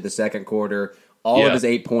quarter into the second quarter. All of his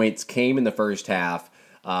 8 points came in the first half.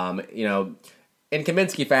 In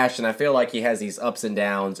Kaminsky fashion, I feel like he has these ups and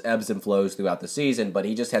downs, ebbs and flows throughout the season, but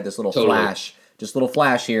he just had this little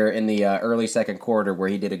flash here in the early second quarter where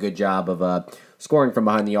he did a good job of scoring from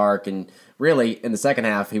behind the arc. And really, in the second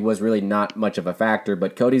half, he was really not much of a factor.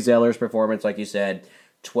 But Cody Zeller's performance, like you said,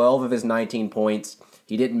 12 of his 19 points.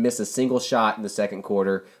 He didn't miss a single shot in the second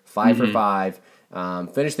quarter, 5 for 5.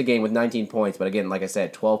 Finished the game with 19 points, but again, like I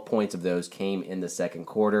said, 12 points of those came in the second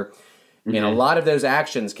quarter. And a lot of those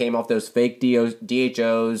actions came off those fake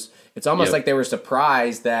DHOs. It's almost like they were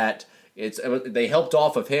surprised that they helped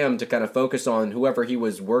off of him to kind of focus on whoever he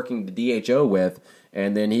was working the DHO with,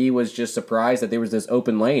 and then he was just surprised that there was this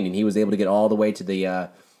open lane, and he was able to get all the way to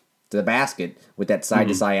the basket with that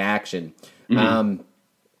side-to-side action. A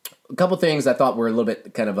couple things I thought were a little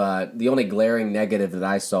bit kind of the only glaring negative that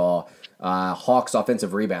I saw, Hawks'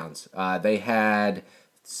 offensive rebounds. They had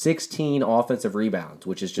 16 offensive rebounds,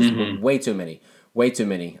 which is just way too many.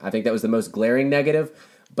 I think that was the most glaring negative.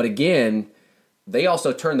 But again, they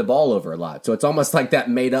also turned the ball over a lot. So it's almost like that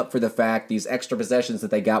made up for the fact these extra possessions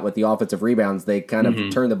that they got with the offensive rebounds, they kind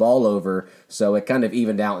of turned the ball over. So it kind of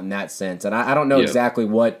evened out in that sense. And I don't know exactly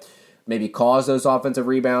what maybe caused those offensive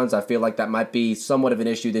rebounds. I feel like that might be somewhat of an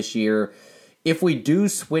issue this year. If we do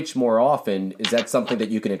switch more often, is that something that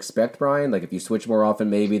you can expect, Brian? Like if you switch more often,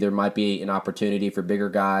 maybe there might be an opportunity for bigger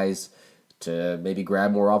guys to maybe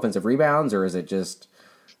grab more offensive rebounds, or is it just?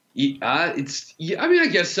 I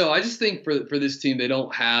guess so. I just think for this team, they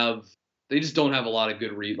just don't have a lot of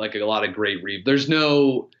good a lot of great read. There's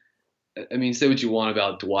no, say what you want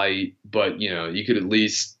about Dwight, but you could at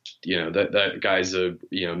least, that guy's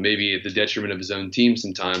maybe at the detriment of his own team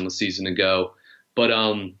sometime a season ago, but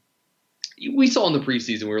we saw in the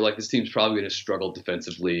preseason, we were like, this team's probably going to struggle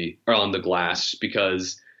defensively or on the glass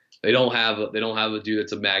because They don't have a dude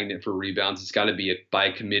that's a magnet for rebounds. It's got to be by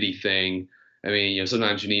a committee thing. I mean,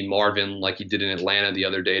 sometimes you need Marvin, like he did in Atlanta the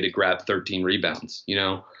other day, to grab 13 rebounds.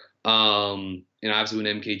 And obviously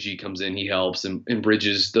when MKG comes in, he helps, and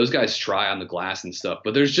Bridges. Those guys try on the glass and stuff,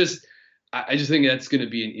 but I just think that's going to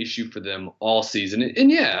be an issue for them all season.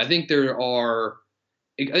 And yeah, I think I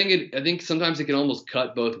think sometimes it can almost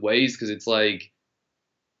cut both ways, because it's like,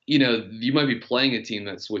 you might be playing a team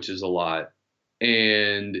that switches a lot,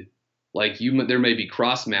 and like there may be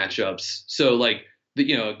cross matchups. So like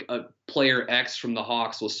a player X from the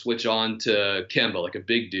Hawks will switch on to Kemba, like a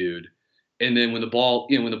big dude, and then when the ball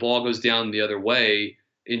goes down the other way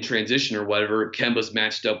in transition or whatever, Kemba's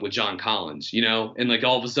matched up with John Collins, and like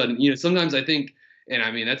all of a sudden, sometimes I think, and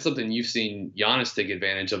I mean that's something you've seen Giannis take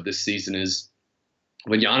advantage of this season, is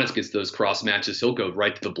when Giannis gets those cross matches, he'll go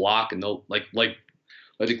right to the block, and they'll like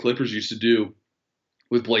the Clippers used to do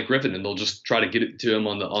with Blake Griffin, and they'll just try to get it to him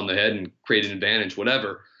on the head and create an advantage,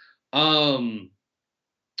 whatever.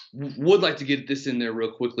 Would like to get this in there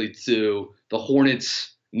real quickly too. The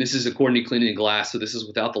Hornets, and this is according to Cleaning the Glass, so this is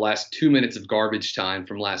without the last 2 minutes of garbage time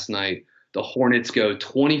from last night. The Hornets go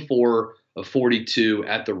 24 of 42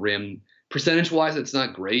 at the rim. Percentage-wise, it's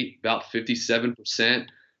not great, about 57%.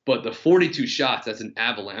 But the 42 shots, that's an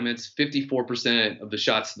avalanche. I mean, it's 54% of the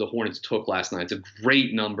shots the Hornets took last night. It's a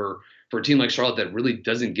great number for a team like Charlotte that really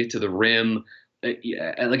doesn't get to the rim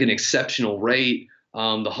at like an exceptional rate.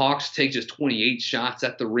 The Hawks take just 28 shots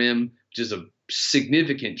at the rim, which is a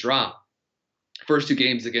significant drop. First two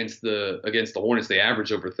games against the Hornets, they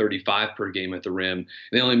average over 35 per game at the rim.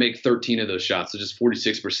 They only make 13 of those shots, so just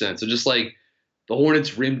 46%. So just like the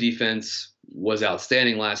Hornets' rim defense was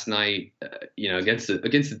outstanding last night, against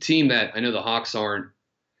the team that I know the Hawks aren't.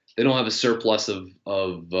 They don't have a surplus of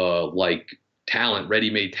like talent,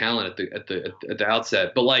 ready-made talent at the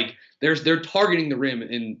outset, but like they're targeting the rim,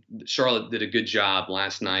 and Charlotte did a good job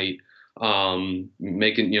last night,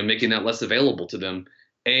 making that less available to them.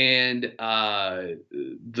 And there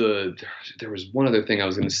was one other thing I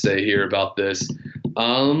was going to say here about this.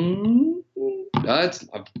 I've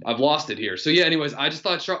lost it here. So yeah, anyways, I just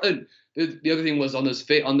thought Charlotte. The other thing was on those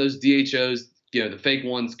DHOs, the fake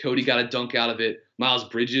ones. Cody got a dunk out of it. Miles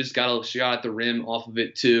Bridges got a shot at the rim off of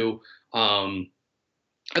it too. I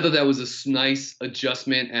thought that was a nice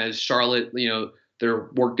adjustment as Charlotte. They're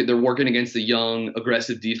working against the young,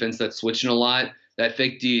 aggressive defense that's switching a lot. That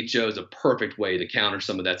fake DHO is a perfect way to counter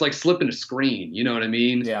some of that. It's like slipping a screen. You know what I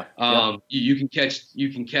mean? Yeah. You can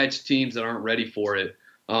catch teams that aren't ready for it,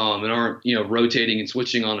 and aren't rotating and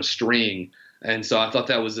switching on a string. And so I thought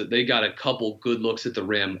they got a couple good looks at the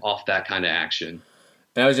rim off that kind of action.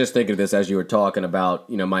 And I was just thinking of this as you were talking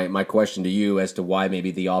about, my question to you as to why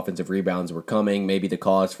maybe the offensive rebounds were coming. Maybe the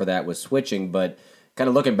cause for that was switching. But kind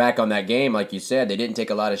of looking back on that game, like you said, they didn't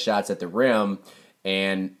take a lot of shots at the rim.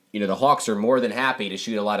 And, the Hawks are more than happy to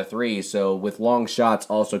shoot a lot of threes. So with long shots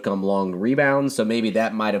also come long rebounds. So maybe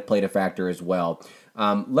that might have played a factor as well.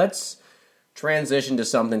 Let's transition to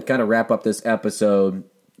something, kind of wrap up this episode.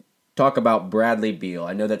 Talk about Bradley Beal.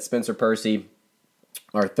 I know that Spencer Percy,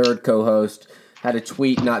 our third co-host, had a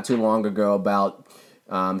tweet not too long ago about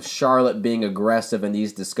Charlotte being aggressive in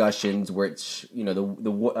these discussions, where it's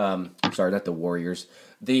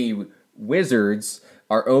the Wizards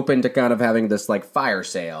are open to kind of having this like fire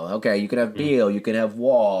sale. Okay, you can have Beal, you can have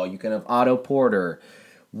Wall, you can have Otto Porter.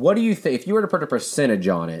 What do you think if you were to put a percentage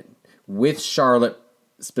on it with Charlotte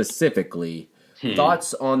specifically?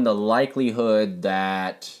 Thoughts on the likelihood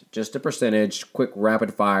that, just a percentage, quick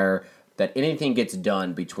rapid fire, that anything gets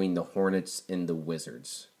done between the Hornets and the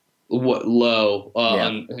Wizards? Low.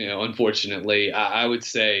 Unfortunately, I would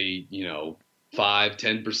say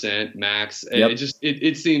 5-10% max. Yep.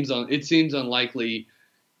 It seems unlikely.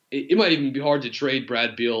 It might even be hard to trade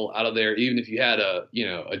Brad Beal out of there, even if you had a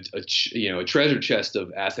treasure chest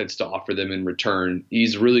of assets to offer them in return.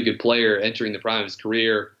 He's a really good player entering the prime of his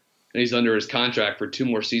career. And he's under his contract for 2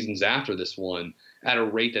 more seasons after this one at a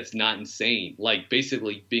rate that's not insane, like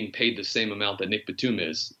basically being paid the same amount that Nick Batum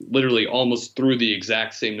is, literally almost through the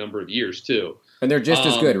exact same number of years too. And they're just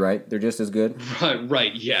as good, right? They're just as good.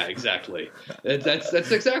 Right. Yeah, exactly. That's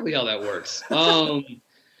exactly how that works.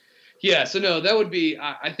 Yeah. So no, that would be,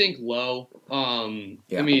 I think, low.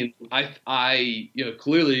 Yeah. I mean, I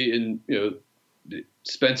clearly in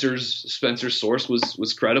Spencer's source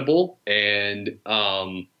was credible, and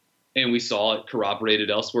we saw it corroborated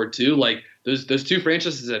elsewhere too. Like those two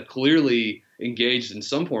franchises have clearly engaged in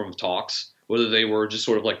some form of talks, whether they were just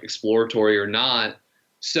sort of like exploratory or not.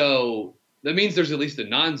 So that means there's at least a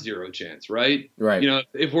non-zero chance, right? Right.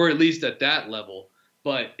 If we're at least at that level,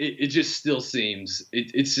 but it just still seems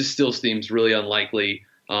really unlikely.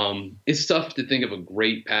 It's tough to think of a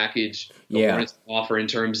great package the Yeah. Hornets offer in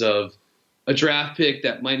terms of a draft pick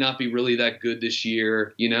that might not be really that good this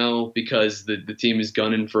year, because the team is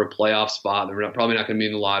gunning for a playoff spot. They're probably not going to be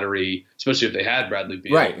in the lottery, especially if they had Bradley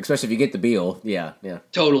Beal. Right, especially if you get the Beal. Yeah.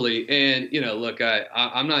 Totally. And, look,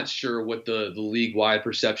 I'm not sure what the league-wide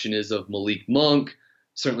perception is of Malik Monk.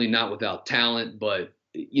 Certainly not without talent, but,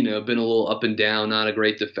 been a little up and down, not a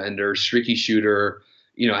great defender, streaky shooter.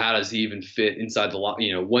 How does he even fit inside the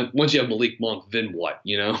once you have Malik Monk, then what?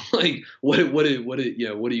 Like what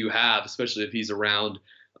do you have, especially if he's around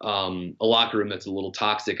a locker room that's a little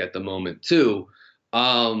toxic at the moment too.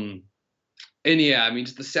 And yeah, I mean,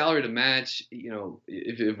 just the salary to match,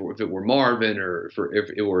 if it were Marvin or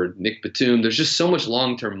if it were Nick Batum, there's just so much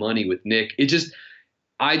long-term money with Nick.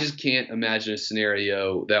 I just can't imagine a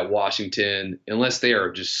scenario that Washington, unless they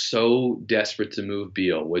are just so desperate to move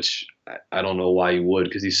Beal, which I don't know why you would,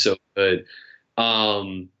 because he's so good.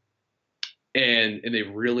 And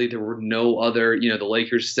there were no other, the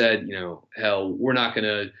Lakers said, hell, we're not going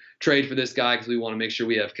to trade for this guy because we want to make sure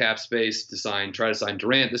we have cap space to try to sign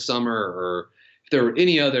Durant this summer, or if there were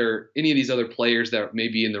any of these other players that may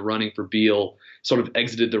be in the running for Beal sort of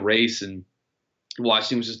exited the race and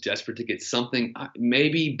Washington was just desperate to get something,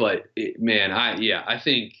 maybe, but I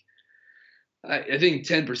think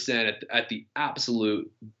 10% at the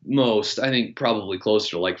absolute most. I think probably closer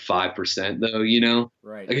to like 5%, though.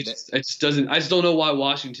 Right. Like I just don't know why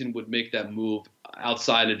Washington would make that move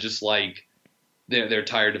outside of just like they're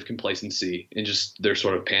tired of complacency and just they're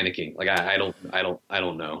sort of panicking. Like I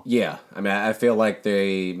don't know. Yeah, I mean, I feel like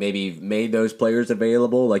they maybe made those players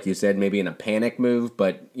available, like you said, maybe in a panic move.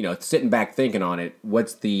 But sitting back thinking on it,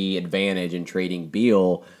 what's the advantage in trading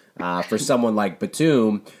Beal for someone like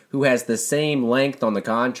Batum, who has the same length on the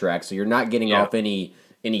contract? So you're not getting off any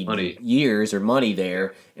money. Years or money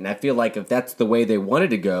there. And I feel like if that's the way they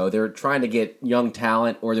wanted to go, they're trying to get young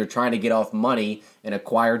talent or they're trying to get off money and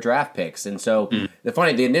acquire draft picks. And so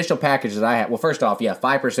the initial package that I had, well, first off,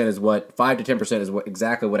 5% is 5 to 10% is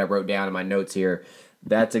exactly what I wrote down in my notes here.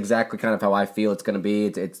 That's exactly kind of how I feel it's going to be.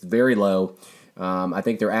 It's very low. I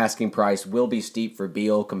think their asking price will be steep for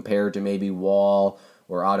Beal compared to maybe Wall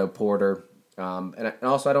or Otto Porter. And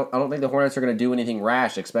also I don't think the Hornets are going to do anything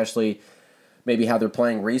rash, especially maybe how they're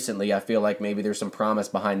playing recently. I feel like maybe there's some promise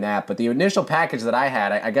behind that. But the initial package that I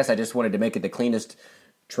had, I guess I just wanted to make it the cleanest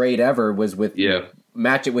trade ever, was with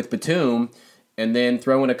match it with Batum and then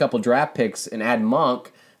throw in a couple draft picks and add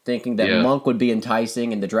Monk, thinking that Monk would be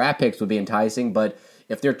enticing and the draft picks would be enticing. But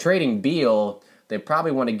if they're trading Beal, they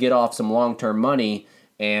probably want to get off some long-term money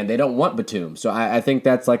and they don't want Batum. So I think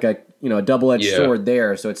that's like a double-edged sword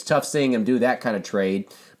there. So it's tough seeing them do that kind of trade.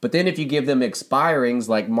 But then if you give them expirings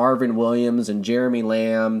like Marvin Williams and Jeremy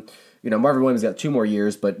Lamb, Marvin Williams got 2 more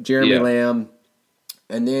years, but Jeremy Lamb,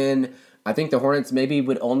 and then I think the Hornets maybe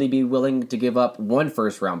would only be willing to give up 1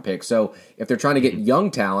 first-round pick. So if they're trying to get young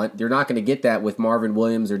talent, they're not going to get that with Marvin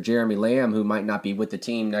Williams or Jeremy Lamb, who might not be with the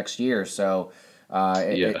team next year. So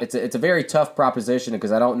it's a very tough proposition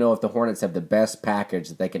because I don't know if the Hornets have the best package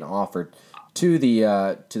that they can offer to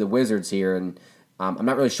the Wizards here. And I'm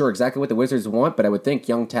not really sure exactly what the Wizards want, but I would think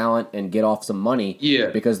young talent and get off some money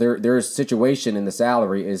because their situation in the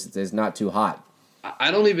salary is not too hot.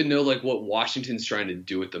 I don't even know like what Washington's trying to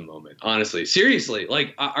do at the moment. Honestly, seriously,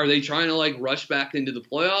 like are they trying to like rush back into the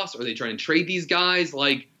playoffs? Are they trying to trade these guys?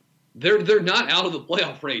 Like they're not out of the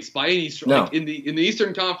playoff race by any stretch. No. Like in the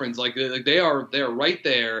Eastern Conference, like they are right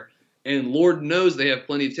there, and Lord knows they have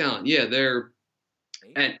plenty of talent. Yeah, they're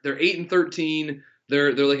 8-13.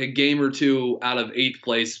 They're like a game or two out of 8th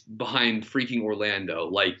place behind freaking Orlando.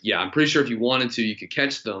 Like, yeah, I'm pretty sure if you wanted to, you could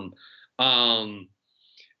catch them.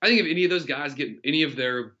 I think if any of those guys any of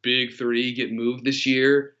their big 3 get moved this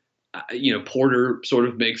year, Porter sort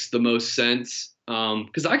of makes the most sense.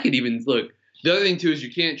 Because I could even look. The other thing too is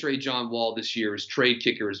you can't trade John Wall this year. His trade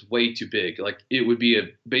kicker is way too big. Like it would be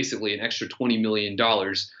basically an extra $20 million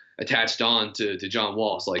attached on to John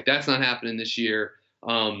Wall. So like that's not happening this year.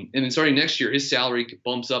 And then starting next year, his salary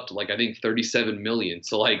bumps up to like I think $37 million.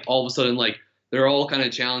 So like all of a sudden, like there are all kind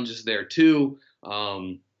of challenges there too.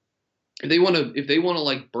 If they want to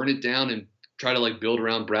like burn it down and try to like build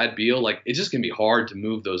around Brad Beal, like it's just gonna be hard to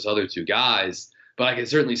move those other 2 guys. But I can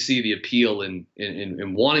certainly see the appeal in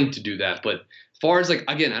wanting to do that. But as far as like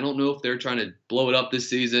again, I don't know if they're trying to blow it up this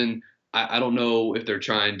season. I don't know if they're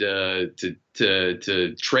trying to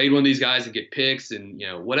trade one of these guys and get picks and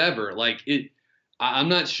whatever. Like it. I'm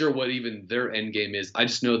not sure what even their end game is. I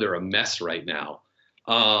just know they're a mess right now.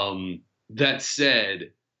 That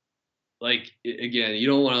said, again, you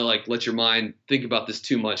don't want to like let your mind think about this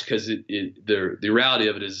too much because the reality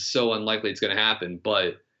of it is so unlikely it's going to happen.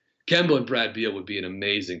 But Kemba and Brad Beal would be an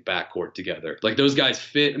amazing backcourt together. Like those guys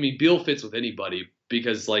fit. I mean, Beal fits with anybody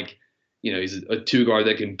because like, he's a two guard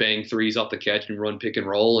that can bang threes off the catch and run pick and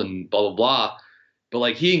roll and blah, blah, blah. But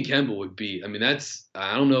like he and Kemba would be, I mean, I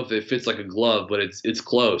don't know if it fits like a glove, but it's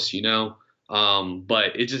close,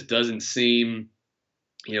 but it just doesn't seem,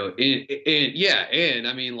 and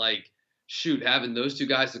I mean, like, shoot, having those two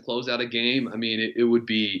guys to close out a game, I mean, it would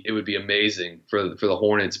be amazing for the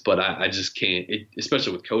Hornets, but I just can't,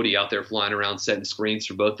 especially with Cody out there flying around setting screens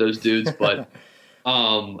for both those dudes. But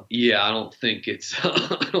I don't think it's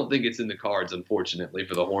in the cards, unfortunately,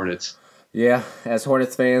 for the Hornets. Yeah, as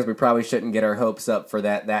Hornets fans, we probably shouldn't get our hopes up for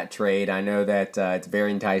that trade. I know that it's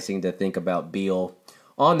very enticing to think about Beal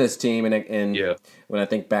on this team, and when I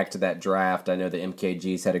think back to that draft, I know the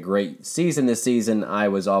MKGs had a great season this season. I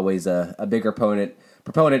was always a bigger proponent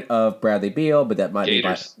of Bradley Beal, but that might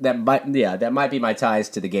be my ties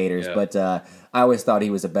to the Gators. Yeah. But I always thought he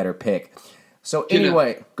was a better pick. So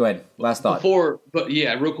anyway, go ahead. Last thought. Real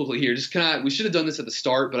quickly here. We should have done this at the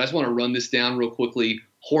start, but I just want to run this down real quickly.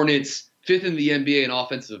 Hornets, 5th in the NBA in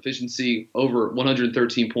offensive efficiency, over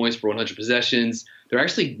 113 points per 100 possessions. They're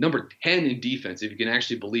actually number 10 in defense, if you can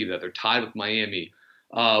actually believe that. They're tied with Miami,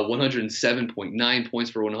 107.9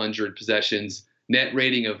 points per 100 possessions, net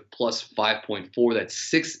rating of plus 5.4.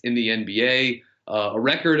 That's 6th in the NBA, a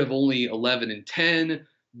record of only 11-10,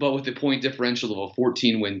 but with a point differential of a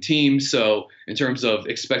 14-win team. So in terms of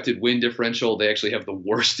expected win differential, they actually have the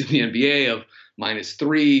worst in the NBA of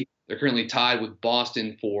 -3. They're currently tied with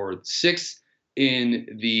Boston for 6th in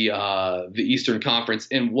the Eastern Conference.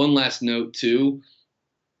 And one last note, too.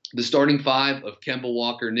 The starting five of Kemba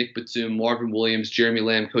Walker, Nick Batum, Marvin Williams, Jeremy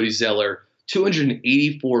Lamb, Cody Zeller,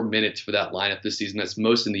 284 minutes for that lineup this season. That's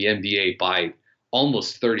most in the NBA by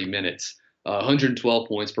almost 30 minutes. 112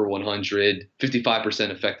 points per 100,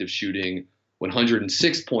 55% effective shooting,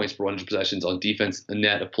 106 points per 100 possessions on defense, a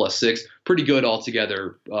net of +6. Pretty good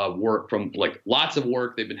altogether work from lots of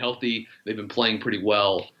work. They've been healthy. They've been playing pretty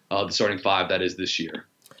well. The starting five, that is, this year.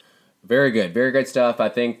 Very good. Very good stuff. I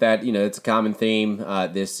think that, it's a common theme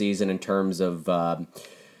this season in terms of,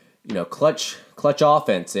 clutch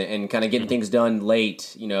offense and kind of getting things done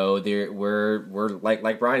late. We're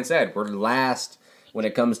like Brian said, we're last when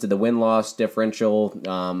it comes to the win-loss differential.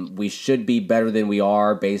 We should be better than we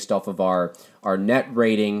are based off of our net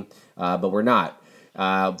rating, but we're not.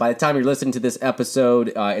 By the time you're listening to this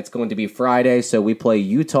episode, it's going to be Friday, so we play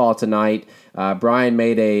Utah tonight. Brian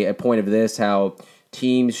made a point of this, how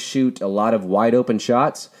teams shoot a lot of wide-open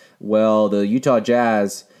shots. Well, the Utah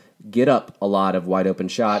Jazz get up a lot of wide-open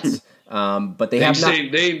shots, but they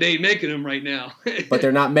making them right now. but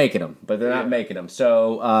they're not making them.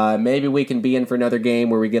 So maybe we can be in for another game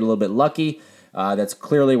where we get a little bit lucky. That's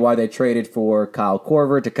clearly why they traded for Kyle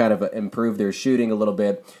Korver, to kind of improve their shooting a little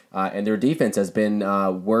bit. And their defense has been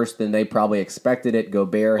worse than they probably expected it.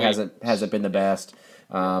 Gobert hasn't been the best.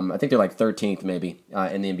 I think they're like 13th maybe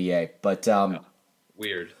in the NBA. But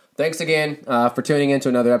weird. Thanks again for tuning in to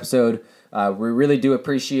another episode. We really do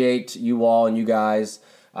appreciate you all and you guys.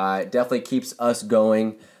 It definitely keeps us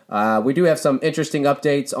going. We do have some interesting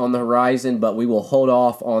updates on the horizon, but we will hold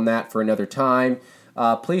off on that for another time.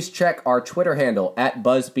 Please check our Twitter handle at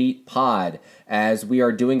BuzzBeatPod, as we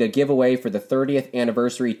are doing a giveaway for the 30th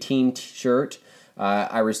anniversary team t-shirt.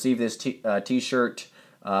 I received this t-shirt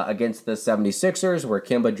against the 76ers, where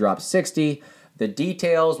Kemba dropped 60. The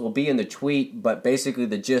details will be in the tweet, but basically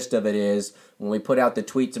the gist of it is, when we put out the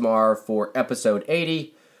tweet tomorrow for episode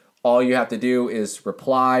 80, all you have to do is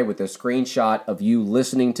reply with a screenshot of you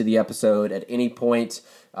listening to the episode at any point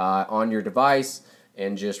on your device,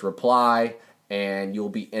 and just reply, and you'll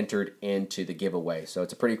be entered into the giveaway. So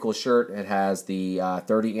it's a pretty cool shirt. It has the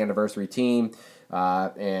 30th anniversary team,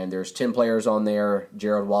 and there's 10 players on there.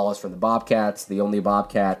 Gerald Wallace from the Bobcats, the only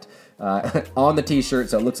Bobcat on the t-shirt,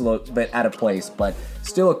 so it looks a little bit out of place, but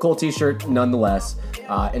still a cool t-shirt nonetheless.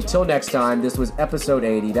 Until next time, this was episode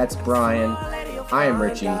 80. That's Brian. I am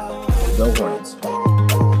Richie. Go Hornets.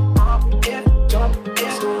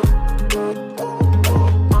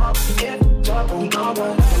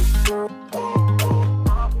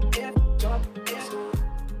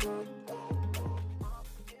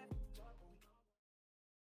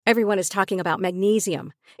 Everyone is talking about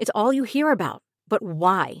magnesium. It's all you hear about. But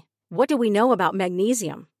why? What do we know about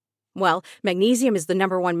magnesium? Well, magnesium is the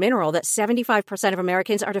 #1 mineral that 75% of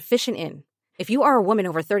Americans are deficient in. If you are a woman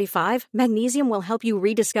over 35, magnesium will help you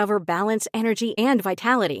rediscover balance, energy, and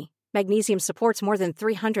vitality. Magnesium supports more than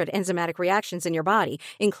 300 enzymatic reactions in your body,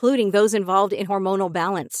 including those involved in hormonal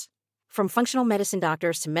balance. From functional medicine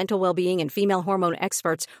doctors to mental well-being and female hormone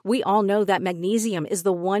experts, we all know that magnesium is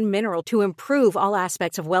the one mineral to improve all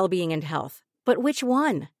aspects of well-being and health. But which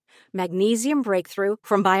one? Magnesium Breakthrough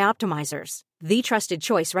from Bioptimizers, the trusted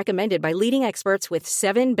choice recommended by leading experts with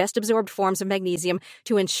 7 best-absorbed forms of magnesium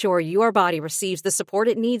to ensure your body receives the support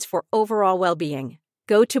it needs for overall well-being.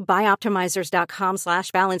 Go to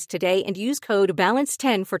bioptimizers.com/balance today and use code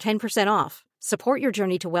BALANCE10 for 10% off. Support your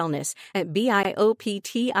journey to wellness at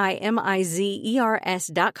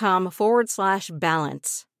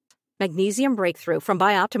bioptimizers.com/balance. Magnesium Breakthrough from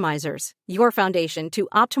Bioptimizers, your foundation to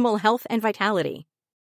optimal health and vitality.